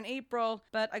finger in April,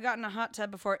 but I got in a hot tub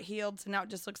before it healed, so now it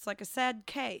just looks like a sad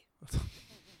K.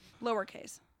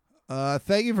 Lowercase.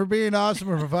 Thank you for being awesome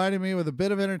and providing me with a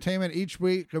bit of entertainment each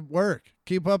week at work.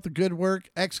 Keep up the good work!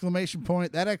 Exclamation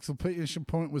point. That exclamation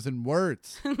point was in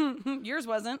words. Yours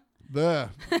wasn't.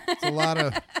 It's a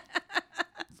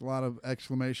lot of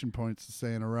exclamation points to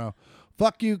say in a row.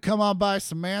 Fuck you, come on by,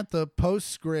 Samantha.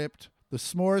 Postscript. The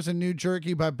s'mores and new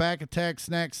jerky by Back Attack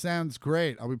Snacks sounds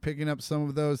great. I'll be picking up some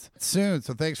of those soon,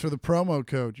 so thanks for the promo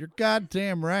code. You're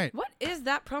goddamn right. What is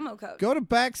that promo code? Go to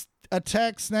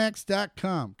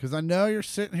backattacksnacks.com because I know you're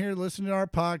sitting here listening to our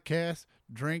podcast,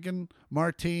 drinking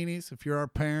martinis if you're our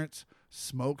parents,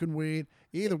 smoking weed.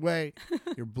 Either way,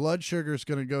 your blood sugar is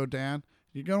going to go down.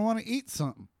 You're going to want to eat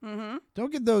something. Mm-hmm.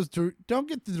 Don't get the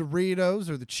Doritos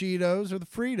or the Cheetos or the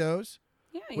Fritos.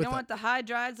 Yeah, you With don't want the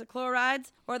hydrides, the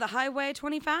chlorides, or the highway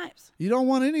 25s. You don't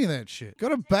want any of that shit. Go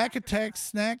to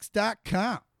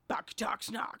backattacksnacks.com. Back Talk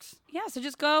Snacks. Yeah, so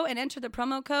just go and enter the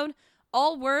promo code,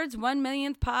 all words, 1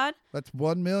 millionth pod. That's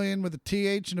 1 million with a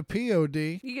TH and a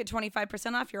POD. You get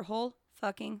 25% off your whole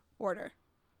fucking order.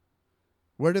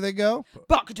 Where do they go?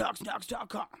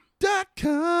 BackaTalkSnacks.com.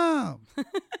 .com.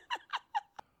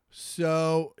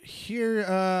 So here,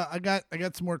 I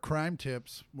got some more crime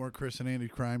tips, more Chris and Andi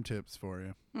crime tips for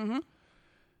you. Mm-hmm.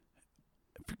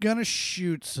 If you're gonna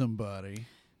shoot somebody,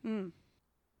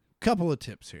 couple of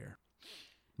tips here.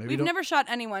 Maybe We've never shot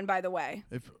anyone, by the way.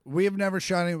 If we have never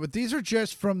shot anyone, but these are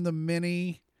just from the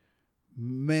many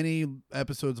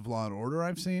episodes of Law and Order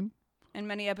I've seen, And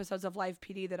many episodes of Live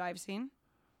PD that I've seen.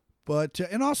 but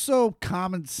and also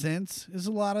common sense is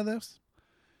a lot of this.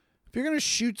 If you're gonna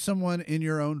shoot someone in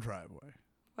your own driveway,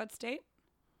 What state?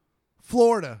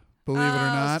 Florida, believe it or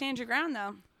not. Stand your ground,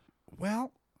 though.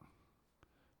 Well,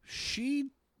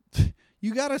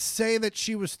 you got to say that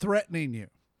she was threatening you.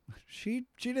 She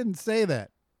didn't say that.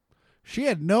 She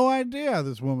had no idea how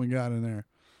this woman got in there.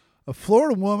 A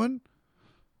Florida woman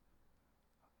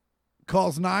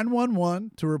calls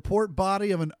 911 to report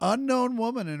body of an unknown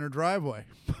woman in her driveway.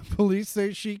 Police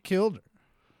say she killed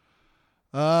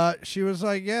her. She was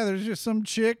like, yeah, there's just some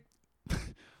chick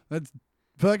that's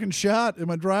fucking shot in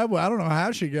my driveway. I don't know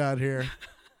how she got here.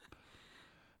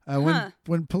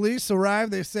 When police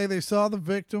arrived, they say they saw the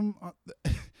victim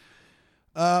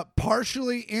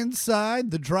partially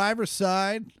inside the driver's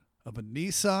side of a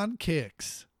Nissan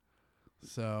Kicks.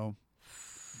 So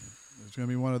there's going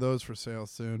to be one of those for sale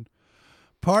soon.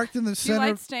 Parked in the Do you center.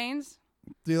 like stains?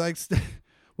 Do you like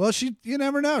Well, you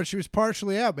never know. She was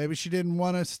partially out. Maybe she didn't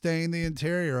want to stain the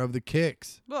interior of the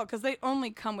Kicks. Well, because they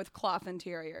only come with cloth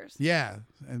interiors. Yeah,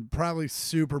 and probably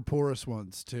super porous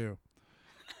ones too.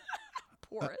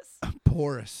 Porous.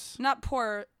 Porous. Not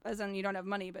poor as in you don't have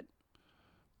money,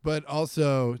 but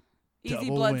also easy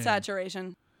double blood win.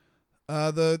 saturation.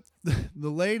 The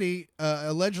lady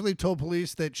allegedly told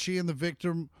police that she and the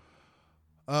victim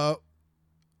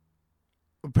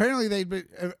apparently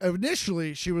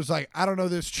initially she was like, I don't know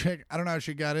this chick, I don't know how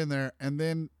she got in there, and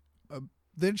then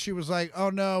she was like, oh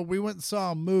no, we went and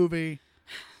saw a movie,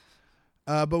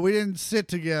 but we didn't sit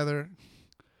together.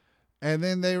 And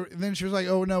then she was like,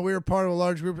 oh no, we were part of a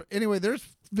large group. Anyway, there's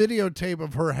videotape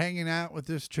of her hanging out with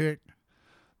this chick.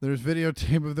 There's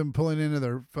videotape of them pulling into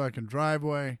their fucking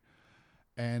driveway.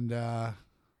 And yeah.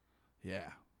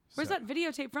 Where's that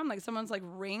videotape from? Like someone's like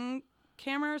Ring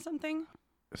camera or something?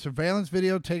 Surveillance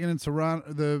video taken in Serrano.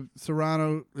 The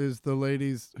Serrano is the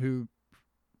ladies who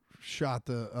shot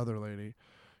the other lady.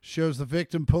 Shows the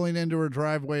victim pulling into her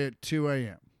driveway at 2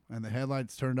 a.m. And the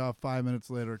headlights turned off 5 minutes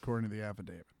later, according to the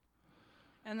affidavit.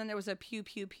 And then there was a pew,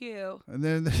 pew, pew. And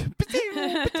then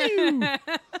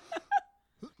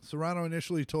Serrano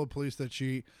initially told police that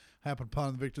she happened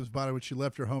upon the victim's body when she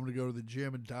left her home to go to the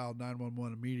gym and dialed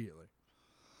 911 immediately.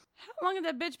 How long had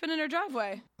that bitch been in her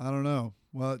driveway? I don't know.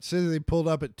 Well, it says they pulled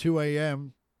up at 2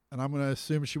 a.m., and I'm going to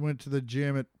assume she went to the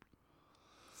gym at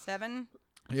 7?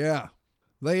 Yeah.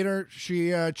 Later,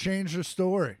 she changed her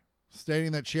story,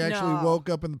 stating that she actually woke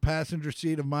up in the passenger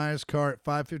seat of Maya's car at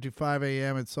 5:55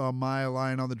 a.m. and saw Maya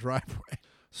lying on the driveway.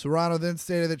 Serrano then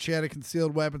stated that she had a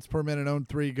concealed weapons permit and owned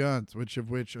 3 guns, which a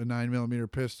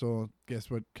 9mm pistol. Guess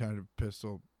what kind of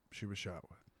pistol she was shot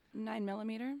with?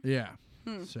 9mm? Yeah.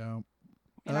 So.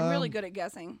 And I'm really good at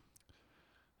guessing.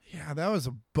 Yeah, that was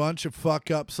a bunch of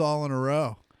fuck ups all in a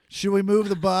row. Should we move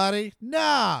the body?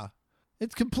 Nah.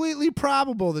 It's completely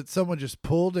probable that someone just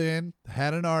pulled in,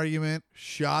 had an argument,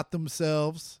 shot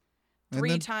themselves.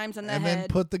 3 times in the head. And then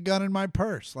put the gun in my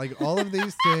purse. Like all of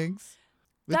these things.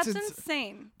 That's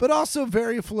insane. But also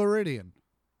very Floridian.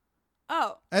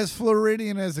 Oh. As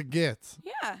Floridian as it gets.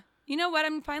 Yeah. You know what?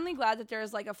 I'm finally glad that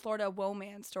there's like a Florida woe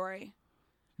man story.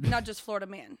 Not just Florida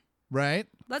man. Right?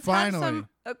 Let's finally. have some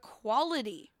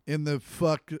equality. In the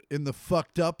fucked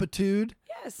upitude.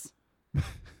 Yes.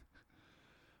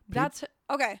 That's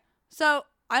okay. So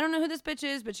I don't know who this bitch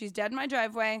is, but she's dead in my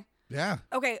driveway. Yeah.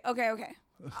 Okay.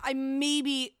 I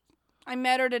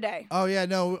met her today. Oh yeah,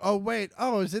 no. Oh wait.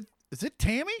 Oh, is it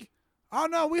Tammy? Oh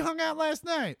no, we hung out last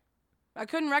night. I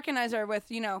couldn't recognize her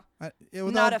with,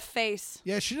 a face.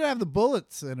 Yeah, she didn't have the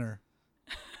bullets in her.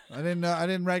 I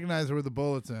didn't recognize her with the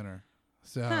bullets in her.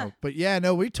 So, But yeah,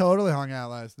 no, we totally hung out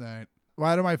last night.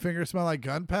 Why do my fingers smell like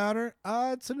gunpowder?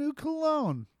 It's a new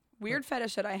cologne. Weird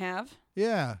fetish that I have.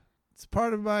 Yeah, it's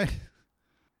part of my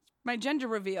gender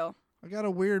reveal. I got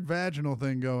a weird vaginal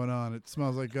thing going on. It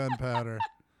smells like gunpowder.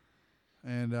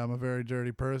 And I'm a very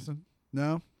dirty person.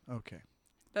 No? Okay.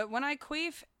 But when I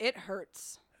queef, it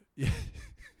hurts. Yeah.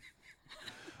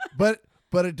 but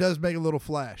it does make a little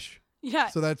flash. Yeah.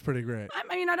 So that's pretty great.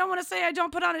 I mean, I don't want to say I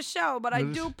don't put on a show, but I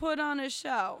do put on a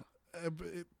show.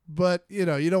 But, you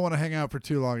don't want to hang out for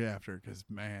too long after because,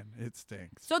 man, it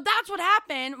stinks. So that's what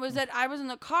happened was that I was in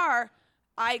the car.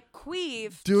 I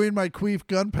queefed. Doing my queef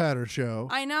gunpowder show.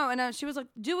 I know. And she was like,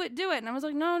 do it. And I was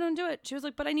like, no, don't do it. She was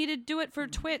like, but I need to do it for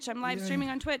Twitch. I'm live streaming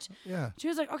on Twitch. Yeah. She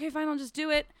was like, okay, fine, I'll just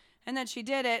do it. And then she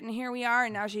did it. And here we are.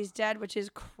 And now she's dead, which is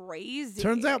crazy.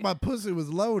 Turns out my pussy was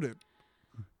loaded.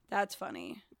 That's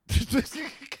funny.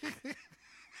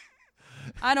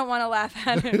 I don't want to laugh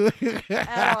at it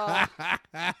at all.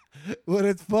 But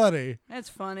it's funny. It's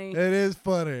funny. It is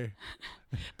funny.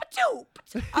 But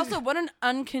also, what an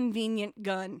inconvenient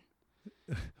gun.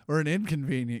 Or an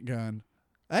inconvenient gun.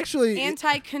 Actually.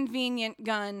 Anti-convenient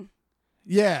gun.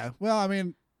 Yeah. Well, I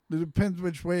mean, it depends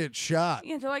which way it's shot.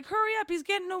 Yeah, they're like, hurry up, he's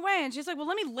getting away. And she's like, well,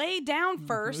 let me lay down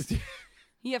first.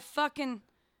 You fucking...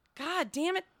 God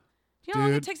damn it. Do you know how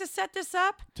long it takes to set this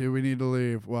up? Do we need to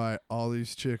leave? Why? All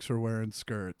these chicks are wearing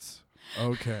skirts.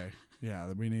 Okay. Yeah,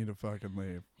 we need to fucking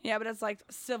leave. Yeah, but it's like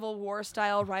Civil War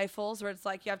style rifles where it's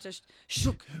like you have to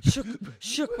shook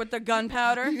with the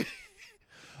gunpowder.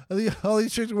 All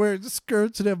these chicks are wearing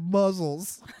skirts and have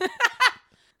muzzles.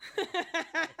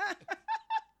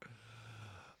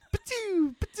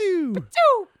 Patoo, patoo.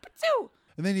 Patoo, patoo.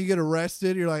 And then you get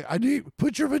arrested. You're like,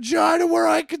 put your vagina where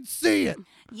I can see it.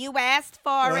 You asked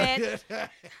for it.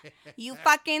 You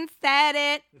fucking said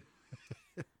it.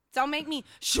 Don't make me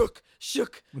shook.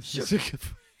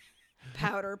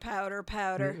 Powder.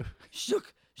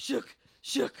 Shook.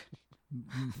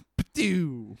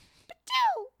 Patoo.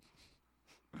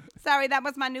 Sorry, that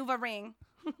was my Nuva ring.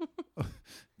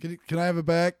 Can I have it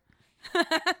back?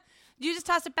 You just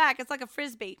toss it back. It's like a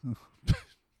frisbee.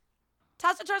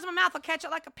 Toss it towards my mouth. I'll catch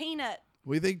it like a peanut.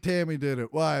 We think Tammy did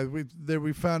it. Why?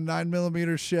 We found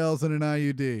 9mm shells in an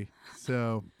IUD.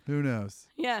 So who knows?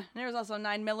 Yeah, there was also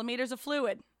 9mm of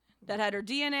fluid that had her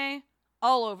DNA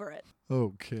all over it.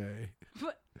 Okay.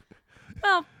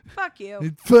 Well, fuck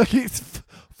you.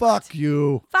 Fuck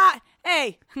you.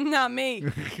 Hey, not me.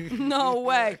 No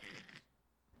way.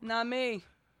 Not me.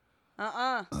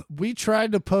 We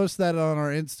tried to post that on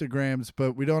our Instagrams,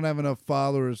 but we don't have enough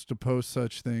followers to post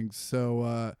such things.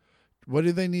 So what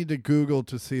do they need to Google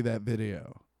to see that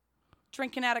video?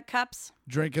 Drinking out of cups.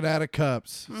 Drinking out of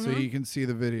cups, so you can see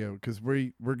the video, because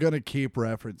we're going to keep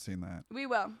referencing that. We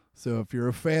will. So if you're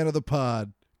a fan of the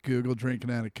pod, Google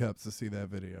drinking out of cups to see that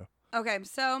video. Okay,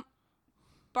 so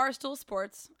Barstool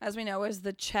Sports, as we know, is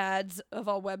the Chads of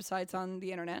all websites on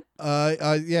the internet.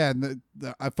 Yeah, and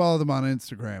I follow them on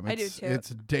Instagram. I do too.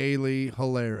 It's daily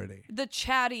hilarity. The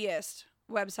chattiest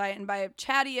website, and by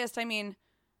chattiest I mean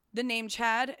the name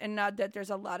Chad, and not that there's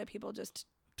a lot of people just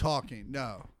talking.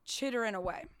 No, chittering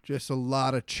away. Just a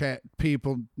lot of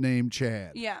people named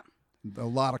Chad. Yeah. A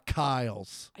lot of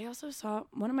Kyles. I also saw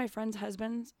one of my friend's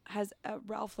husbands has a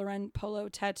Ralph Lauren polo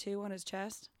tattoo on his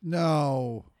chest.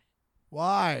 No.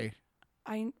 Why?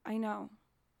 I know.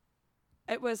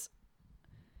 It was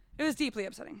deeply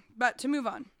upsetting. But to move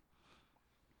on.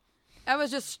 I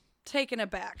was just taken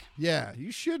aback. Yeah,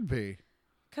 you should be.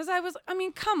 Because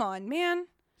come on, man.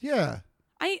 Yeah.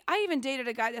 I even dated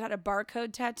a guy that had a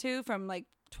barcode tattoo from like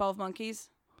 12 Monkeys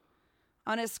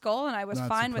on his skull, and I was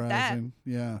fine with that.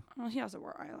 Yeah. Well, he also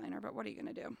wore eyeliner, but what are you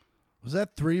going to do? Was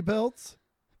that Three Belts?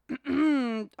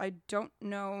 I don't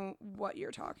know what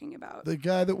you're talking about. The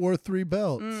guy that wore 3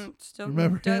 belts. Still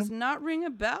remember does him? not ring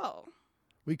a bell.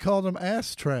 We called him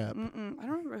Ass Trap. I don't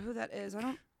remember who that is.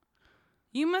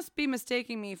 You must be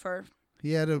mistaking me for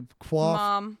He had a coif.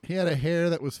 Mom. He had a hair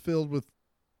that was filled with.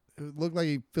 It looked like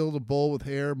he filled a bowl with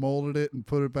hair, molded it, and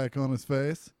put it back on his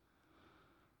face.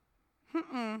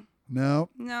 No.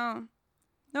 No.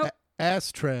 Nope.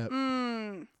 Ass Trap.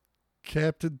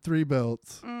 Captain Three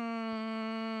Belts.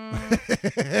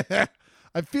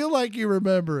 I feel like you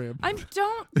remember him. I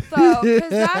don't, though, because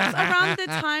that's around the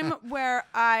time where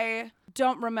I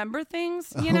don't remember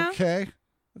things, you know? Okay.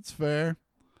 That's fair.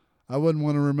 I wouldn't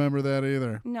want to remember that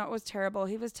either. No, it was terrible.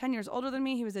 He was 10 years older than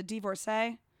me. He was a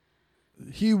divorcee.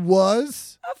 He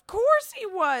was? Of course he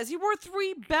was. He wore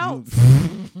 3 belts.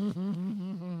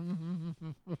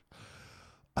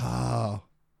 Oh.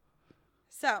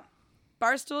 So,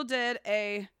 Barstool did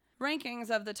a rankings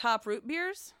of the top root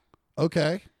beers.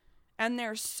 Okay. And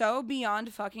they're so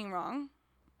beyond fucking wrong.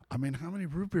 I mean, how many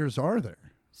root beers are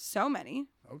there? So many.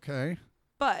 Okay.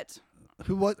 But.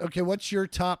 Okay, what's your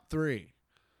top 3?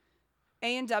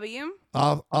 A&W.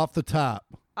 Off the top.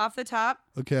 Off the top.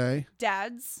 Okay.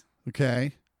 Dad's.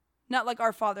 Okay. Not like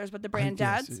Our Fathers, but the brand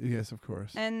Dad's. Yes, of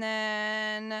course. And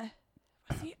then,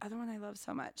 what's the other one I love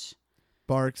so much?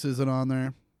 Barks isn't on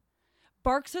there.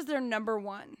 Barks is their number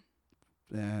one.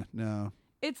 No.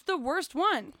 It's the worst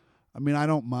one. I mean, I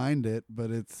don't mind it,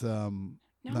 but it's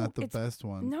not the it's- best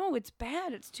one. No, it's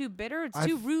bad. It's too bitter. It's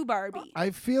too rhubarby.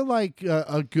 I feel like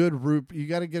a good root. You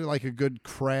got to get like a good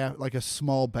craft, like a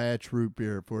small batch root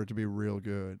beer for it to be real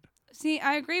good. See,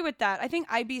 I agree with that. I think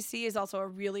IBC is also a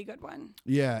really good one.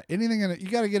 Yeah, anything in it, you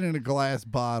got to get in a glass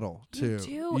bottle too. You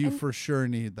do, You and- for sure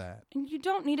need that. And you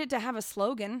don't need it to have a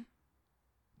slogan.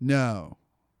 No.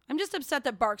 I'm just upset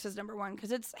that Barks is number one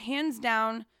because it's hands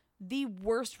down the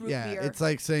worst root Yeah, beer. it's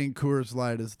like saying Coors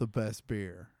Light is the best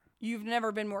beer. You've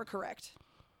never been more correct.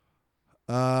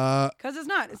 But Because it's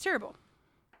not. It's terrible.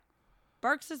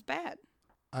 Barks is bad.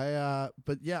 I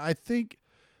think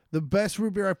the best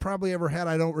root beer I probably ever had,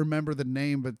 I don't remember the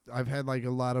name, but I've had like a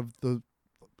lot of the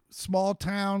small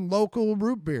town local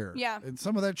root beer. Yeah. And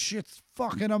some of that shit's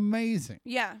fucking amazing.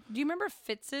 Yeah. Do you remember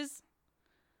Fitz's?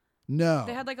 No.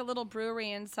 They had like a little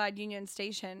brewery inside Union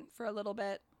Station for a little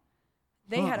bit.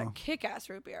 They had a kick-ass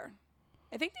root beer.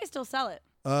 I think they still sell it.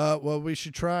 Well, we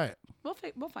should try it. We'll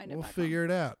find it. We'll back figure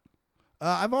it out.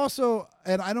 I've also,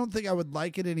 and I don't think I would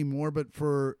like it anymore, but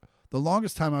for the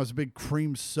longest time, I was a big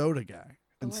cream soda guy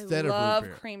instead I of love root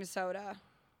beer. cream soda.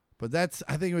 But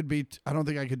I think it would be, I don't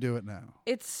think I could do it now.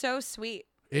 It's so sweet.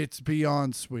 It's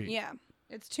beyond sweet. Yeah.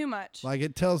 It's too much. Like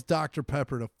it tells Dr.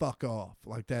 Pepper to fuck off.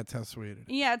 Like that's how sweet it is.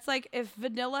 Yeah, it's like if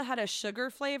vanilla had a sugar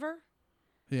flavor.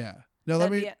 Yeah. No,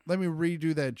 let That'd me be it.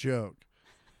 redo that joke.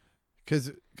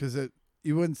 Because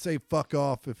you wouldn't say fuck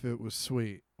off if it was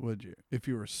sweet, would you? If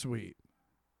you were sweet.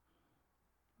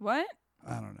 What?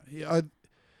 I don't know. Yeah,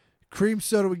 cream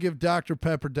soda would give Dr.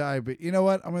 Pepper diabetes. You know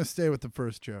what? I'm going to stay with the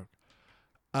first joke.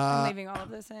 I'm leaving all of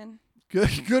this in.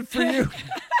 Good for you.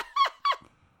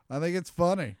 I think it's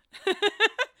funny. At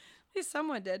least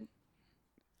someone did.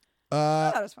 I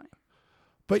Uh, thought it was funny.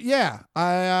 but yeah,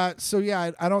 I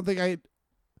don't think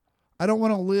I don't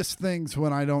want to list things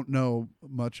when I don't know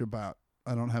much about.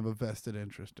 I don't have a vested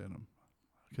interest in them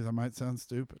because I might sound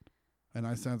stupid, and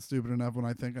I sound stupid enough when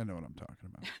I think I know what I'm talking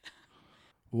about.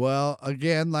 Well,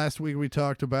 again, last week we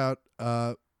talked about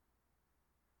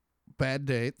bad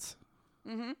dates,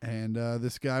 and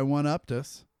this guy one-upped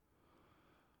us.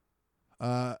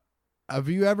 Have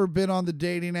you ever been on the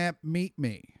dating app Meet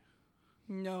Me?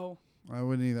 No. I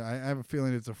wouldn't either. I have a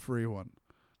feeling it's a free one.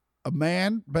 A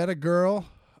man met a girl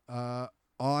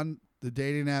on the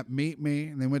dating app Meet Me,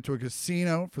 and they went to a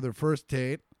casino for their first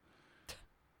date.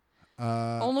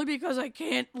 Only because I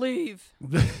can't leave.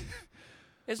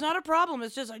 It's not a problem.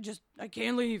 It's just I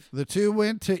can't leave. The two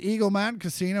went to Eagle Mountain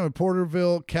Casino in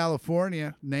Porterville,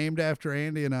 California, named after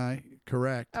Andy and I.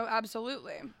 Correct. Oh,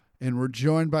 absolutely. And we're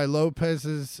joined by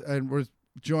we're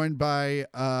joined by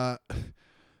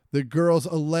the girl's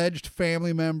alleged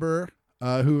family member,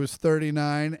 who was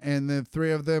 39, and the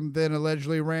three of them then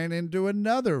allegedly ran into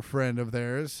another friend of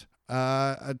theirs,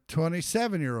 a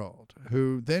 27-year-old,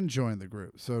 who then joined the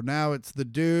group. So now it's the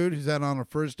dude who's out on a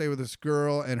first date with this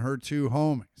girl and her two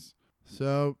homies.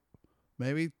 So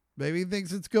maybe he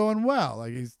thinks it's going well.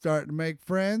 Like he's starting to make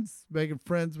friends, making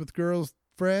friends with girls'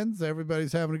 friends.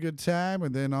 Everybody's having a good time,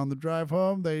 and then on the drive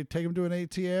home, they take him to an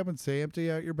ATM and say, "Empty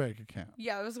out your bank account."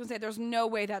 Yeah, I was gonna say there's no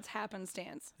way that's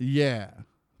happenstance. Yeah,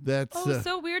 that's It's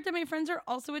so weird that my friends are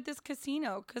also at this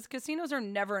casino because casinos are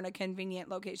never in a convenient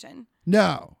location.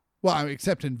 no. Well, I mean,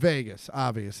 except in Vegas,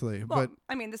 obviously, Well,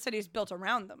 I mean, the city's built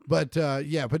around them. but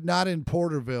not in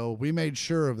Porterville. We made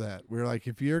sure of that. We were like,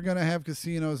 if you're gonna have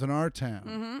casinos in our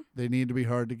town, they need to be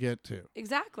hard to get to.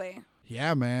 Exactly.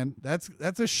 Yeah, man, that's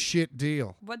a shit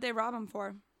deal. What'd they rob him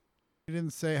for? He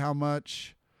didn't say how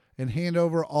much, and hand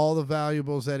over all the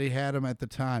valuables that he had him at the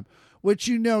time, which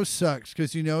sucks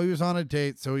because he was on a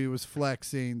date, so he was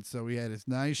flexing, so he had his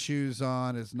nice shoes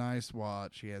on, his nice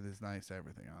watch, he had his nice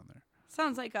everything on there.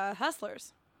 Sounds like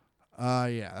Hustlers.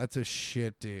 Yeah, that's a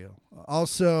shit deal.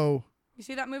 Also, You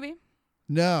see that movie?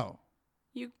 no.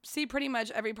 You see pretty much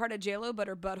every part of JLo but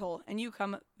her butthole, and you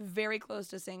come very close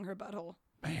to seeing her butthole.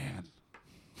 Man.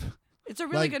 It's a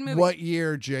really good movie. What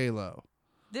year, J-Lo?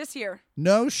 This year,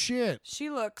 No shit. she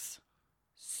looks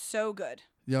so good.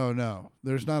 No.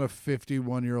 There's not a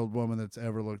 51-year-old woman that's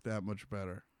ever looked that much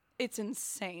better. It's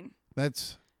insane.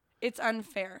 It's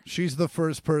unfair. She's the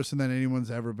first person that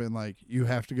anyone's ever been like, you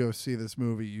have to go see this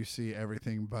movie. You see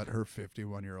everything but her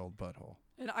 51-year-old butthole.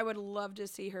 And I would love to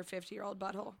see her 50-year-old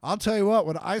butthole. I'll tell you what,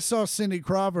 when I saw Cindy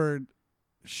Crawford,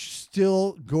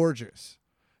 still gorgeous.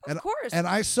 Of course. And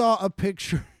I saw a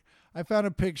picture. I found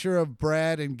a picture of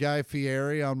Brad and Guy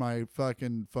Fieri on my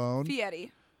fucking phone.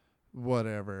 Fieri.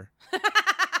 Whatever.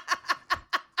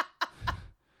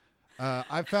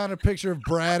 I found a picture of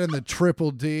Brad and the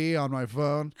Triple D on my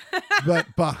phone.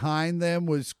 But behind them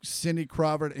was Cindy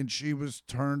Crawford, and she was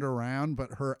turned around,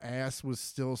 but her ass was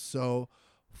still so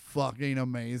fucking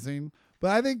amazing.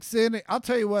 But I think Cindy, I'll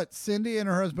tell you what, Cindy and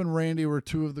her husband Randy were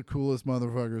two of the coolest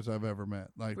motherfuckers I've ever met.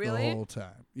 Like Really? the whole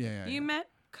time. Yeah. You met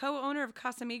co-owner of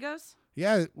Casamigos?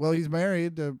 Yeah, well, he's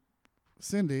married to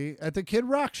Cindy at the Kid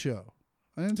Rock show.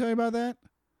 I didn't tell you about that?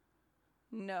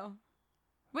 No.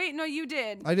 Wait, no, you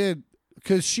did. I did,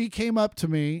 because she came up to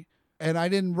me, and I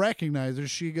didn't recognize her.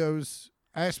 She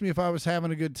asked me if I was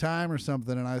having a good time or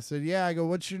something, and I said, yeah. I go,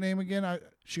 what's your name again?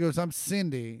 She goes, I'm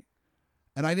Cindy,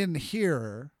 and I didn't hear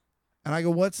her. And I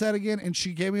go, what's that again? And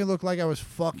she gave me a look like I was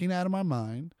fucking out of my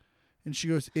mind. And she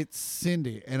goes, it's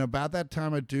Cindy. And about that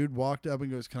time, a dude walked up and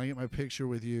goes, can I get my picture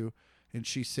with you? And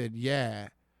she said, yeah.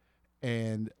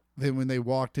 And then when they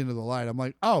walked into the light, I'm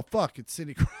like, oh, fuck, it's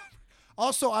Cindy Crawford.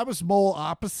 Also, I was mole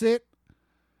opposite.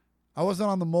 I wasn't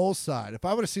on the mole side. If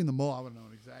I would have seen the mole, I would have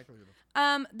known exactly.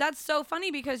 That's so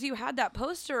funny because you had that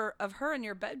poster of her in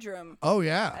your bedroom. Oh,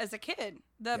 yeah. As a kid.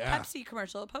 The Pepsi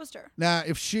commercial poster. Now,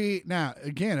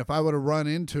 again, if I would have run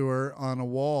into her on a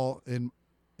wall in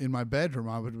my bedroom,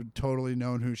 I would have totally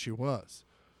known who she was.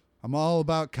 I'm all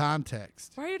about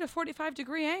context. Why are you at a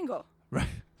 45-degree angle? Right.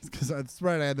 Because that's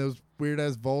right. I had those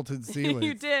weird-ass vaulted ceilings.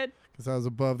 You did. Because I was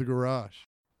above the garage.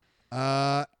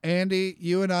 Andi,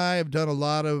 you and I have done a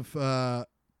lot of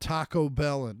Taco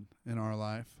Bellin' in our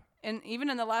life. And even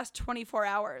in the last 24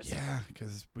 hours. Yeah,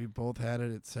 because we both had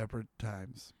it at separate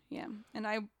times. Yeah, and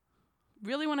I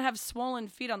really want to have swollen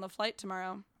feet on the flight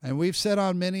tomorrow. And we've said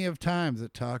on many of times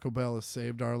that Taco Bell has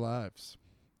saved our lives.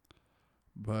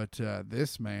 But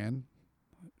this man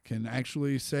can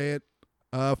actually say it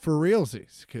for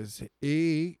realsies, because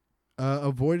he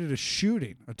avoided a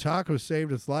shooting. A taco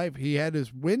saved his life. He had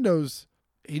his windows.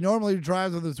 He normally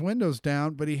drives with his windows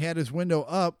down, but he had his window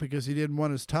up because he didn't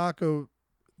want his taco,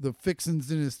 the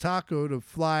fixins in his taco, to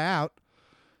fly out.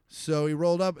 So he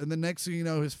rolled up, and the next thing you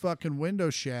know, his fucking window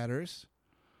shatters.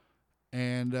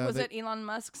 And was it Elon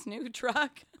Musk's new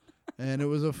truck? And it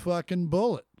was a fucking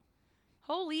bullet.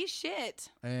 Holy shit.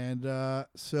 And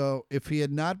so if he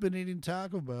had not been eating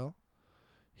Taco Bell,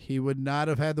 he would not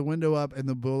have had the window up, and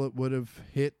the bullet would have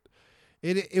hit.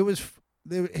 It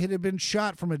had been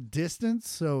shot from a distance,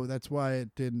 so that's why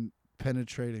it didn't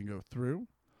penetrate and go through.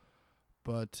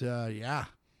 But yeah,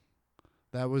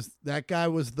 that guy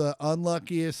was the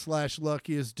unluckiest /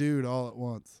 luckiest dude all at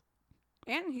once.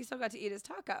 And he still got to eat his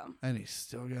taco. And he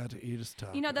still got to eat his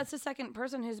taco. You know, that's the second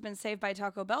person who's been saved by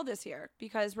Taco Bell this year.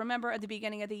 Because remember, at the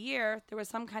beginning of the year, there was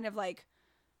some kind of like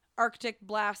Arctic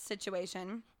blast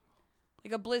situation,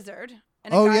 like a blizzard.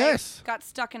 And a guy got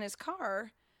stuck in his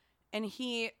car, and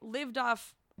he lived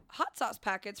off hot sauce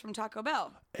packets from Taco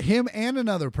Bell. Him and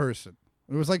another person.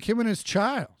 It was like him and his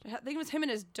child. I think it was him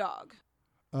and his dog.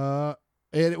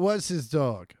 It was his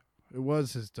dog. It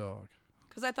was his dog.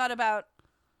 Because I thought about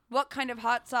what kind of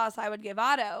hot sauce I would give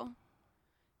Otto.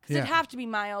 Because it'd have to be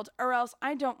mild, or else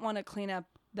I don't want to clean up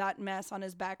that mess on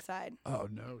his backside. Oh,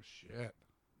 no shit.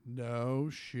 No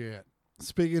shit.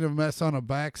 Speaking of mess on a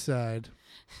backside,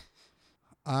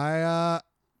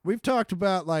 we've talked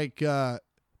about like that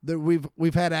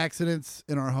we've had accidents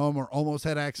in our home, or almost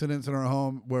had accidents in our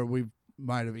home where we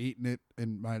might have eaten it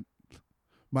and might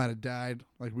have died.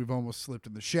 Like we've almost slipped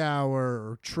in the shower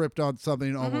or tripped on something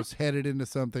and almost headed into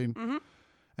something. Mm-hmm.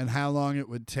 And how long it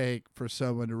would take for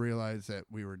someone to realize that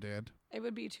we were dead. It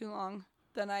would be too long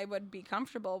than I would be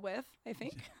comfortable with, I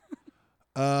think.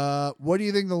 What do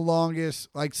you think the longest,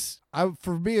 like,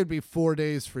 for me, it'd be 4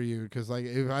 days for you. Because, like,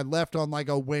 if I left on, like,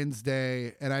 a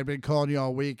Wednesday and I'd been calling you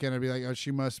all week, and I'd be like, oh,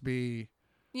 she must be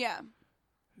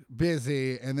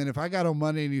busy. And then if I got on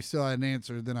Monday and you still hadn't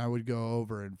answered, then I would go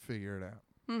over and figure it out.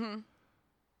 Mm-hmm.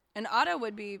 And Otto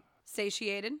would be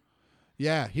satiated.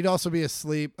 Yeah, he'd also be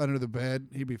asleep under the bed.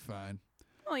 He'd be fine.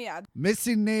 Oh, yeah.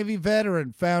 Missing Navy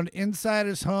veteran found inside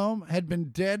his home, had been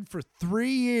dead for 3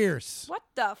 years. What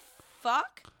the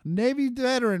fuck? Navy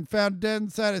veteran found dead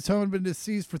inside his home, had been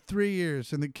deceased for 3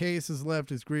 years, and the case has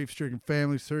left his grief-stricken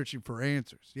family searching for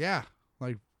answers. Yeah,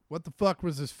 like, what the fuck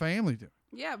was his family doing?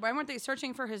 Yeah, why weren't they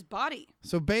searching for his body?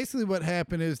 So basically what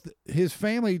happened is his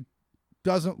family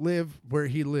doesn't live where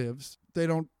he lives. They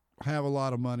don't have a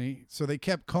lot of money, so they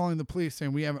kept calling the police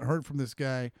saying, we haven't heard from this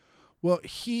guy. Well,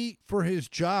 for his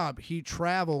job, he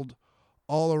traveled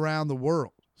all around the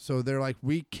world. So they're like,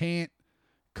 we can't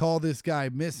call this guy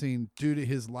missing due to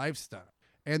his lifestyle.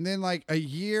 And then like a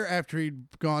year after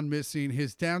he'd gone missing,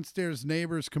 his downstairs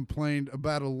neighbors complained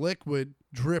about a liquid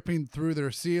dripping through their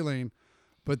ceiling.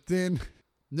 But then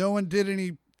no one did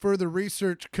any further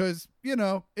research because,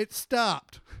 it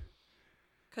stopped.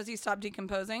 Because he stopped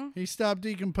decomposing? He stopped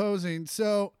decomposing.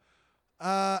 So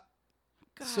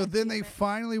So then they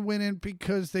finally went in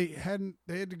because they had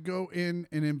to go in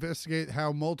and investigate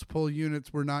how multiple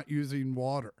units were not using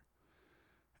water.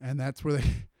 And that's where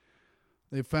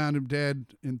they found him dead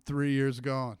in 3 years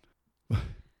gone.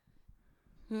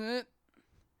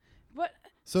 What?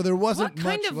 So there wasn't What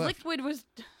kind much of left. liquid was?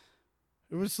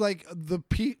 It was like the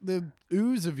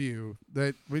ooze of you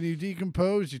that when you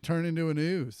decompose, you turn into an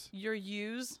ooze. Your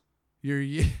use?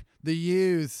 The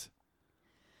ooze.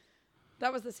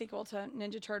 That was the sequel to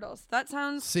Ninja Turtles. That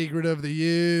sounds... Secret of the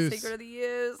ooze. Secret of the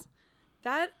Use.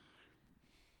 That...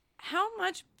 How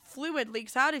much fluid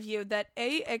leaks out of you that,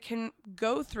 A, it can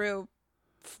go through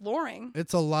flooring?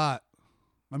 It's a lot.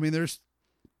 I mean, there's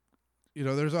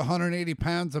 180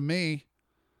 pounds of me,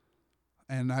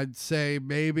 and I'd say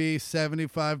maybe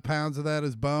 75 pounds of that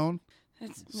is bone.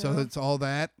 So that's all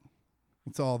that.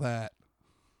 It's all that.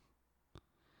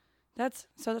 That's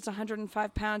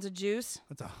 105 pounds of juice.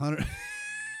 That's 100.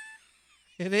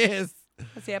 It is.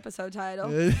 That's the episode title.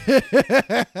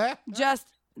 Just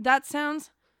that sounds.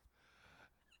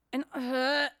 And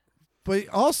but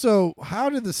also, how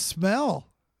did the smell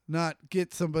not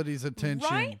get somebody's attention?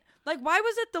 right? Like, why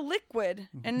was it the liquid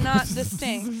and not the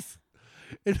stink?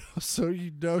 And also,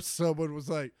 someone was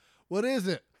like, "What is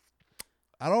it?"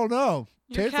 I don't know.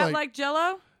 Your Tastes cat like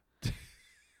Jello?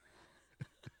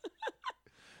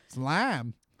 It's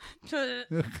lime.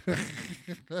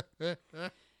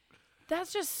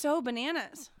 That's just so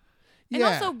bananas. And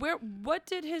Yeah. also, what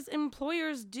did his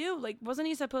employers do? Like, wasn't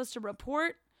he supposed to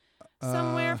report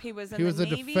somewhere if he was in the Navy?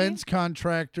 He was a defense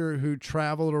contractor who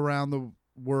traveled around the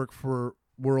world for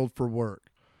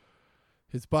work.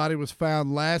 His body was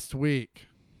found last week.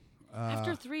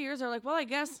 After 3 years, they're like, well, I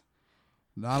guess.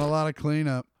 Not a lot of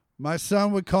cleanup. My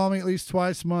son would call me at least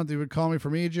twice a month. He would call me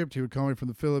from Egypt. He would call me from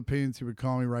the Philippines. He would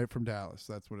call me right from Dallas.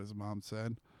 That's what his mom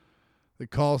said. The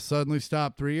call suddenly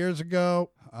stopped 3 years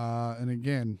ago. And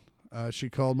again,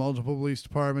 she called multiple police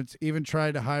departments, even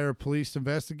tried to hire a police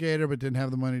investigator, but didn't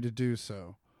have the money to do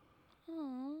so.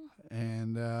 Aww.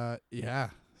 And yeah,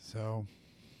 so.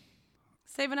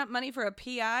 Saving up money for a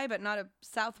PI, but not a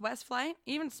Southwest flight.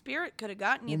 Even Spirit could have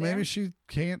gotten you there. Maybe she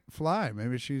can't fly.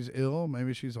 Maybe she's ill.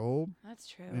 Maybe she's old. That's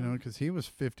true. Because he was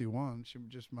 51. She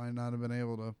just might not have been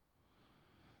able to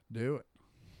do it.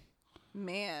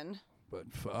 Man.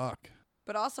 But fuck.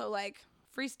 But also, like,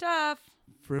 free stuff.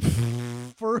 For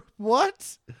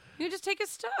what? You just take his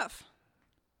stuff.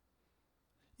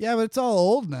 Yeah, but it's all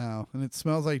old now, and it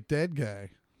smells like dead guy.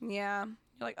 Yeah. You're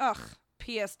like, ugh,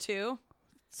 PS2.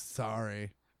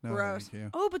 Sorry. No, Gross. thank you.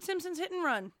 Oh, but Simpsons Hit and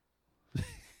Run.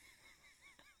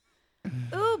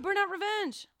 Ooh, Burnout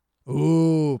Revenge.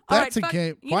 Ooh, that's right, a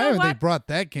game. you Why know haven't they what? brought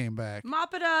that game back?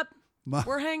 Mop it up.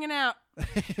 We're hanging out.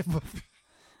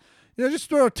 Just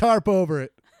throw a tarp over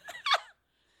it.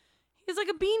 He's like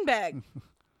a beanbag.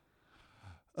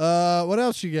 What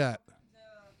else you got?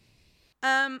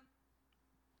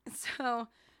 So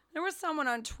there was someone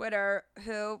on Twitter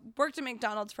who worked at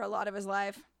McDonald's for a lot of his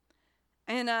life.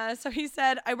 And so he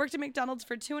said, I worked at McDonald's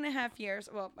for 2.5 years.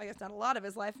 Well, I guess not a lot of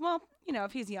his life. Well,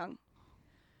 if he's young.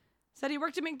 Said he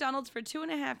worked at McDonald's for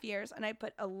 2.5 years, and I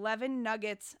put 11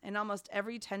 nuggets in almost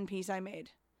every 10-piece I made.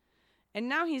 And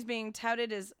now he's being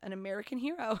touted as an American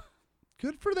hero.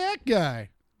 Good for that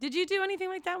guy. Did you do anything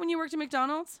like that when you worked at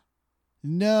McDonald's?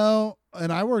 No,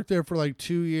 and I worked there for like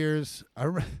 2 years.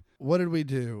 What did we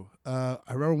do? I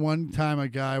remember one time a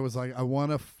guy was like, I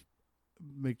want a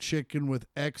McChicken with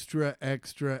extra,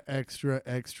 extra, extra,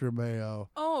 extra mayo.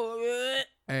 Oh,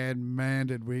 and man,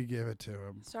 did we give it to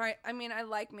him. sorry. I mean, I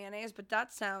like mayonnaise, but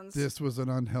that sounds This was an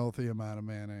unhealthy amount of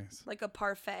mayonnaise. like a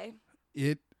parfait.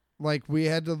 We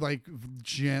had to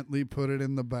gently put it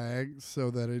in the bag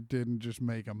so that it didn't just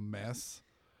make a mess.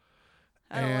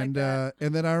 I don't like that.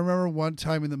 And then I remember one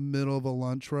time in the middle of a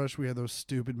lunch rush, we had those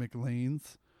stupid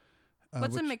McLeans.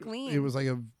 What's a McLean? It was like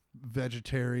a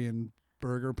vegetarian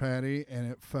burger patty,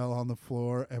 and it fell on the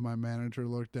floor, and my manager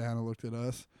looked down and looked at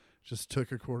us, just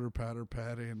took a quarter pounder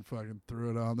patty and fucking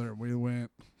threw it on there, and we went.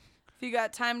 If you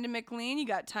got time to McLean, you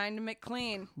got time to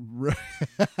McClean.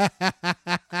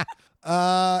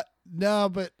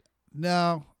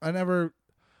 No, I never.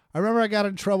 I remember I got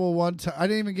in trouble one time. I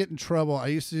didn't even get in trouble. I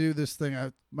used to do this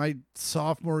thing. My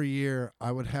sophomore year,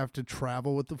 I would have to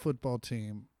travel with the football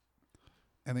team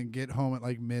and then get home at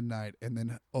midnight and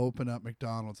then open up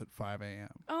McDonald's at 5 a.m.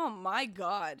 Oh, my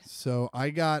God. So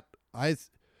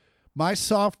my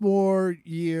sophomore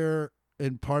year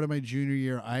and part of my junior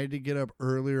year, I had to get up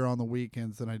earlier on the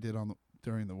weekends than I did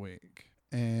during the week.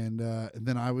 And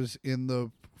then I was in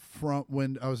the front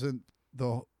window. I was in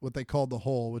what they called the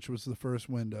hole, which was the first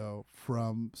window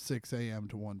from 6 a.m.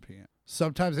 to 1 p.m.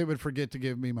 sometimes they would forget to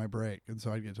give me my break, and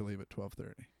so I'd get to leave at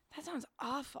 12:30. That sounds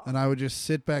awful. And I would just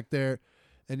sit back there,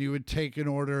 and you would take an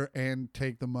order and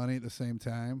take the money at the same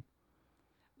time.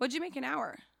 What'd you make an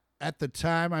hour? At the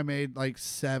time, I made like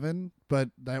 $7, but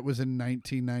that was in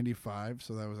 1995,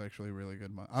 so that was actually really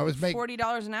good money. I was making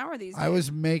 $40 an hour these days. I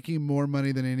was making more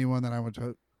money than anyone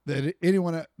that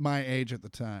anyone at my age at the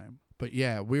time. But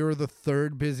yeah, we were the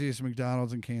third busiest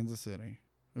McDonald's in Kansas City.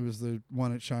 It was the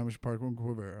one at Shiamish Park in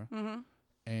Quivira. Mm-hmm.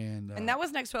 And that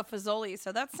was next to a Fazoli,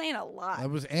 so that's saying a lot. That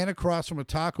was and across from a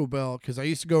Taco Bell, because I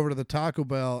used to go over to the Taco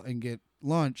Bell and get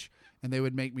lunch, and they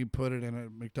would make me put it in a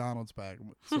McDonald's bag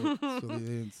so they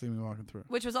didn't see me walking through.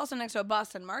 Which was also next to a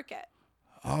Boston Market.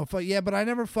 Oh, but I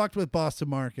never fucked with Boston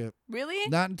Market. Really?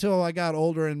 Not until I got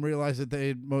older and realized that they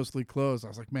had mostly closed. I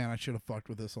was like, man, I should have fucked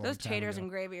with this all Those the time taters ago.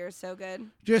 and gravy are so good.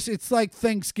 It's like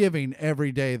Thanksgiving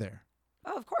every day there.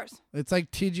 Oh, of course. It's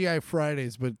like TGI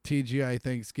Fridays, but TGI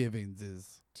Thanksgivings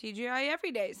is TGI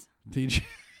every days. TGI.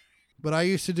 But I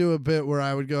used to do a bit where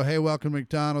I would go, hey, welcome to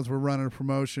McDonald's. We're running a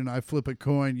promotion. I flip a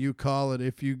coin. You call it.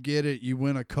 If you get it, you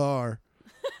win a car.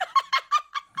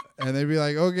 And they'd be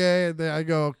like, okay. And then I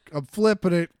go, I'm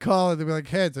flipping it, call it. They'd be like,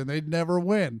 heads. And they'd never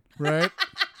win, right?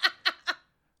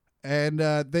 And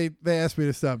they asked me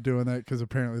to stop doing that because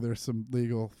apparently there's some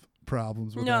legal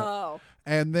problems with that. No.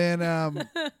 And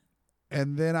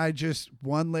then I just,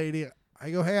 one lady, I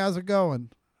go, hey, how's it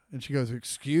going? And she goes,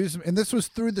 excuse me. And this was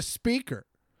through the speaker.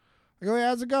 I go, hey,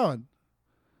 how's it going?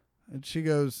 And she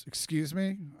goes, excuse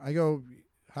me? I go,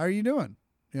 how are you doing?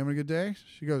 You having a good day?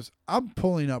 She goes, I'm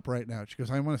pulling up right now. She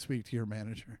goes, I want to speak to your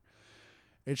manager.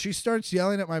 And she starts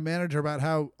yelling at my manager about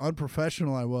how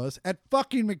unprofessional I was at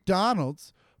fucking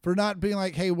McDonald's for not being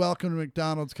like, hey, welcome to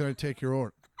McDonald's. Can I take your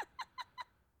order?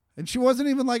 And she wasn't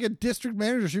even like a district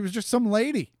manager. She was just some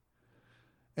lady.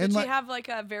 Did And she have like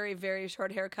a very, very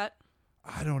short haircut?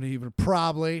 I don't even,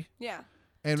 probably. Yeah.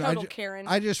 And Total Karen.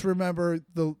 I just remember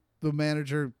the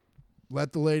manager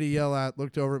let the lady yell out,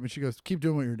 looked over at me. She goes, keep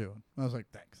doing what you're doing. I was like,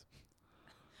 thanks.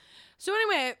 So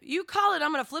anyway, you call it.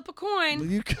 I'm going to flip a coin.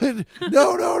 You could.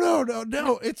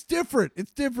 No. It's different.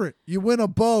 It's different. You win a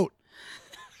boat.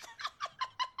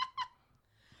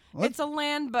 It's a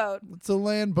land boat. It's a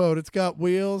land boat. It's got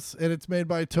wheels, and it's made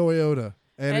by Toyota.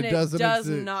 And it does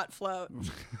not float.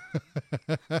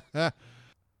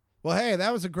 Well, hey,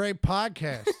 that was a great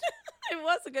podcast. It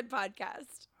was a good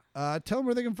podcast. Tell them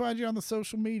where they can find you on the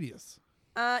social medias.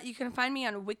 You can find me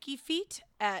on WikiFeet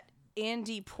at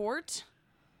Andi Port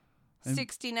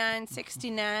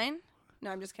 6969. No,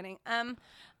 I'm just kidding.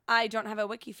 I don't have a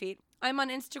WikiFeet. I'm on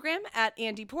Instagram at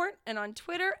Andi Port and on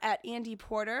Twitter at Andi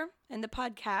Porter. And the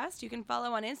podcast you can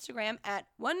follow on Instagram at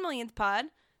 1 millionth pod.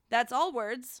 That's all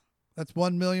words. That's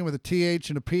 1 million with a TH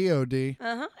and a POD.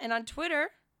 And on Twitter,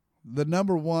 the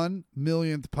number 1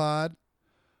 millionth pod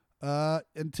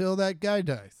until that guy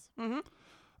dies.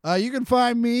 Mm-hmm. You can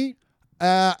find me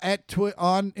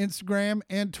on Instagram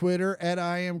and Twitter at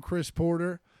I am Chris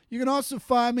Porter. You can also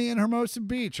find me in Hermosa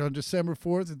Beach on December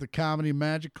 4th at the Comedy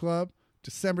Magic Club,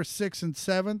 December 6th and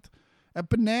 7th at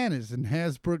Bananas in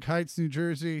Hasbrook Heights, New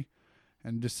Jersey,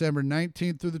 and December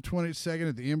 19th through the 22nd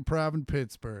at the Improv in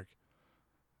Pittsburgh.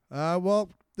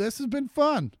 Well, this has been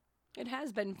fun. it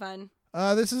has been fun.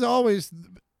 This is always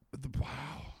wow.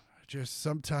 Just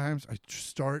sometimes I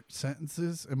start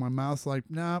sentences and my mouth's like,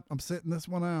 nah, I'm sitting this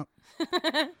one out.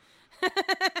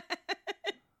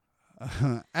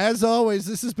 As always,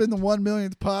 this has been the 1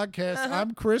 millionth podcast.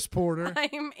 I'm Chris Porter.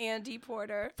 I'm Andi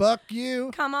Porter. Fuck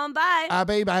you. Come on by. I'm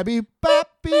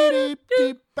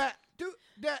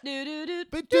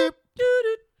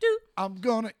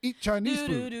gonna eat Chinese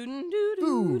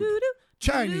food.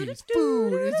 Chinese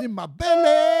food is in my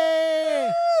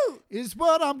belly. Is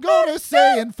what I'm gonna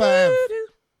say in 5.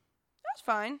 That's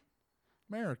fine.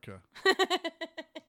 America.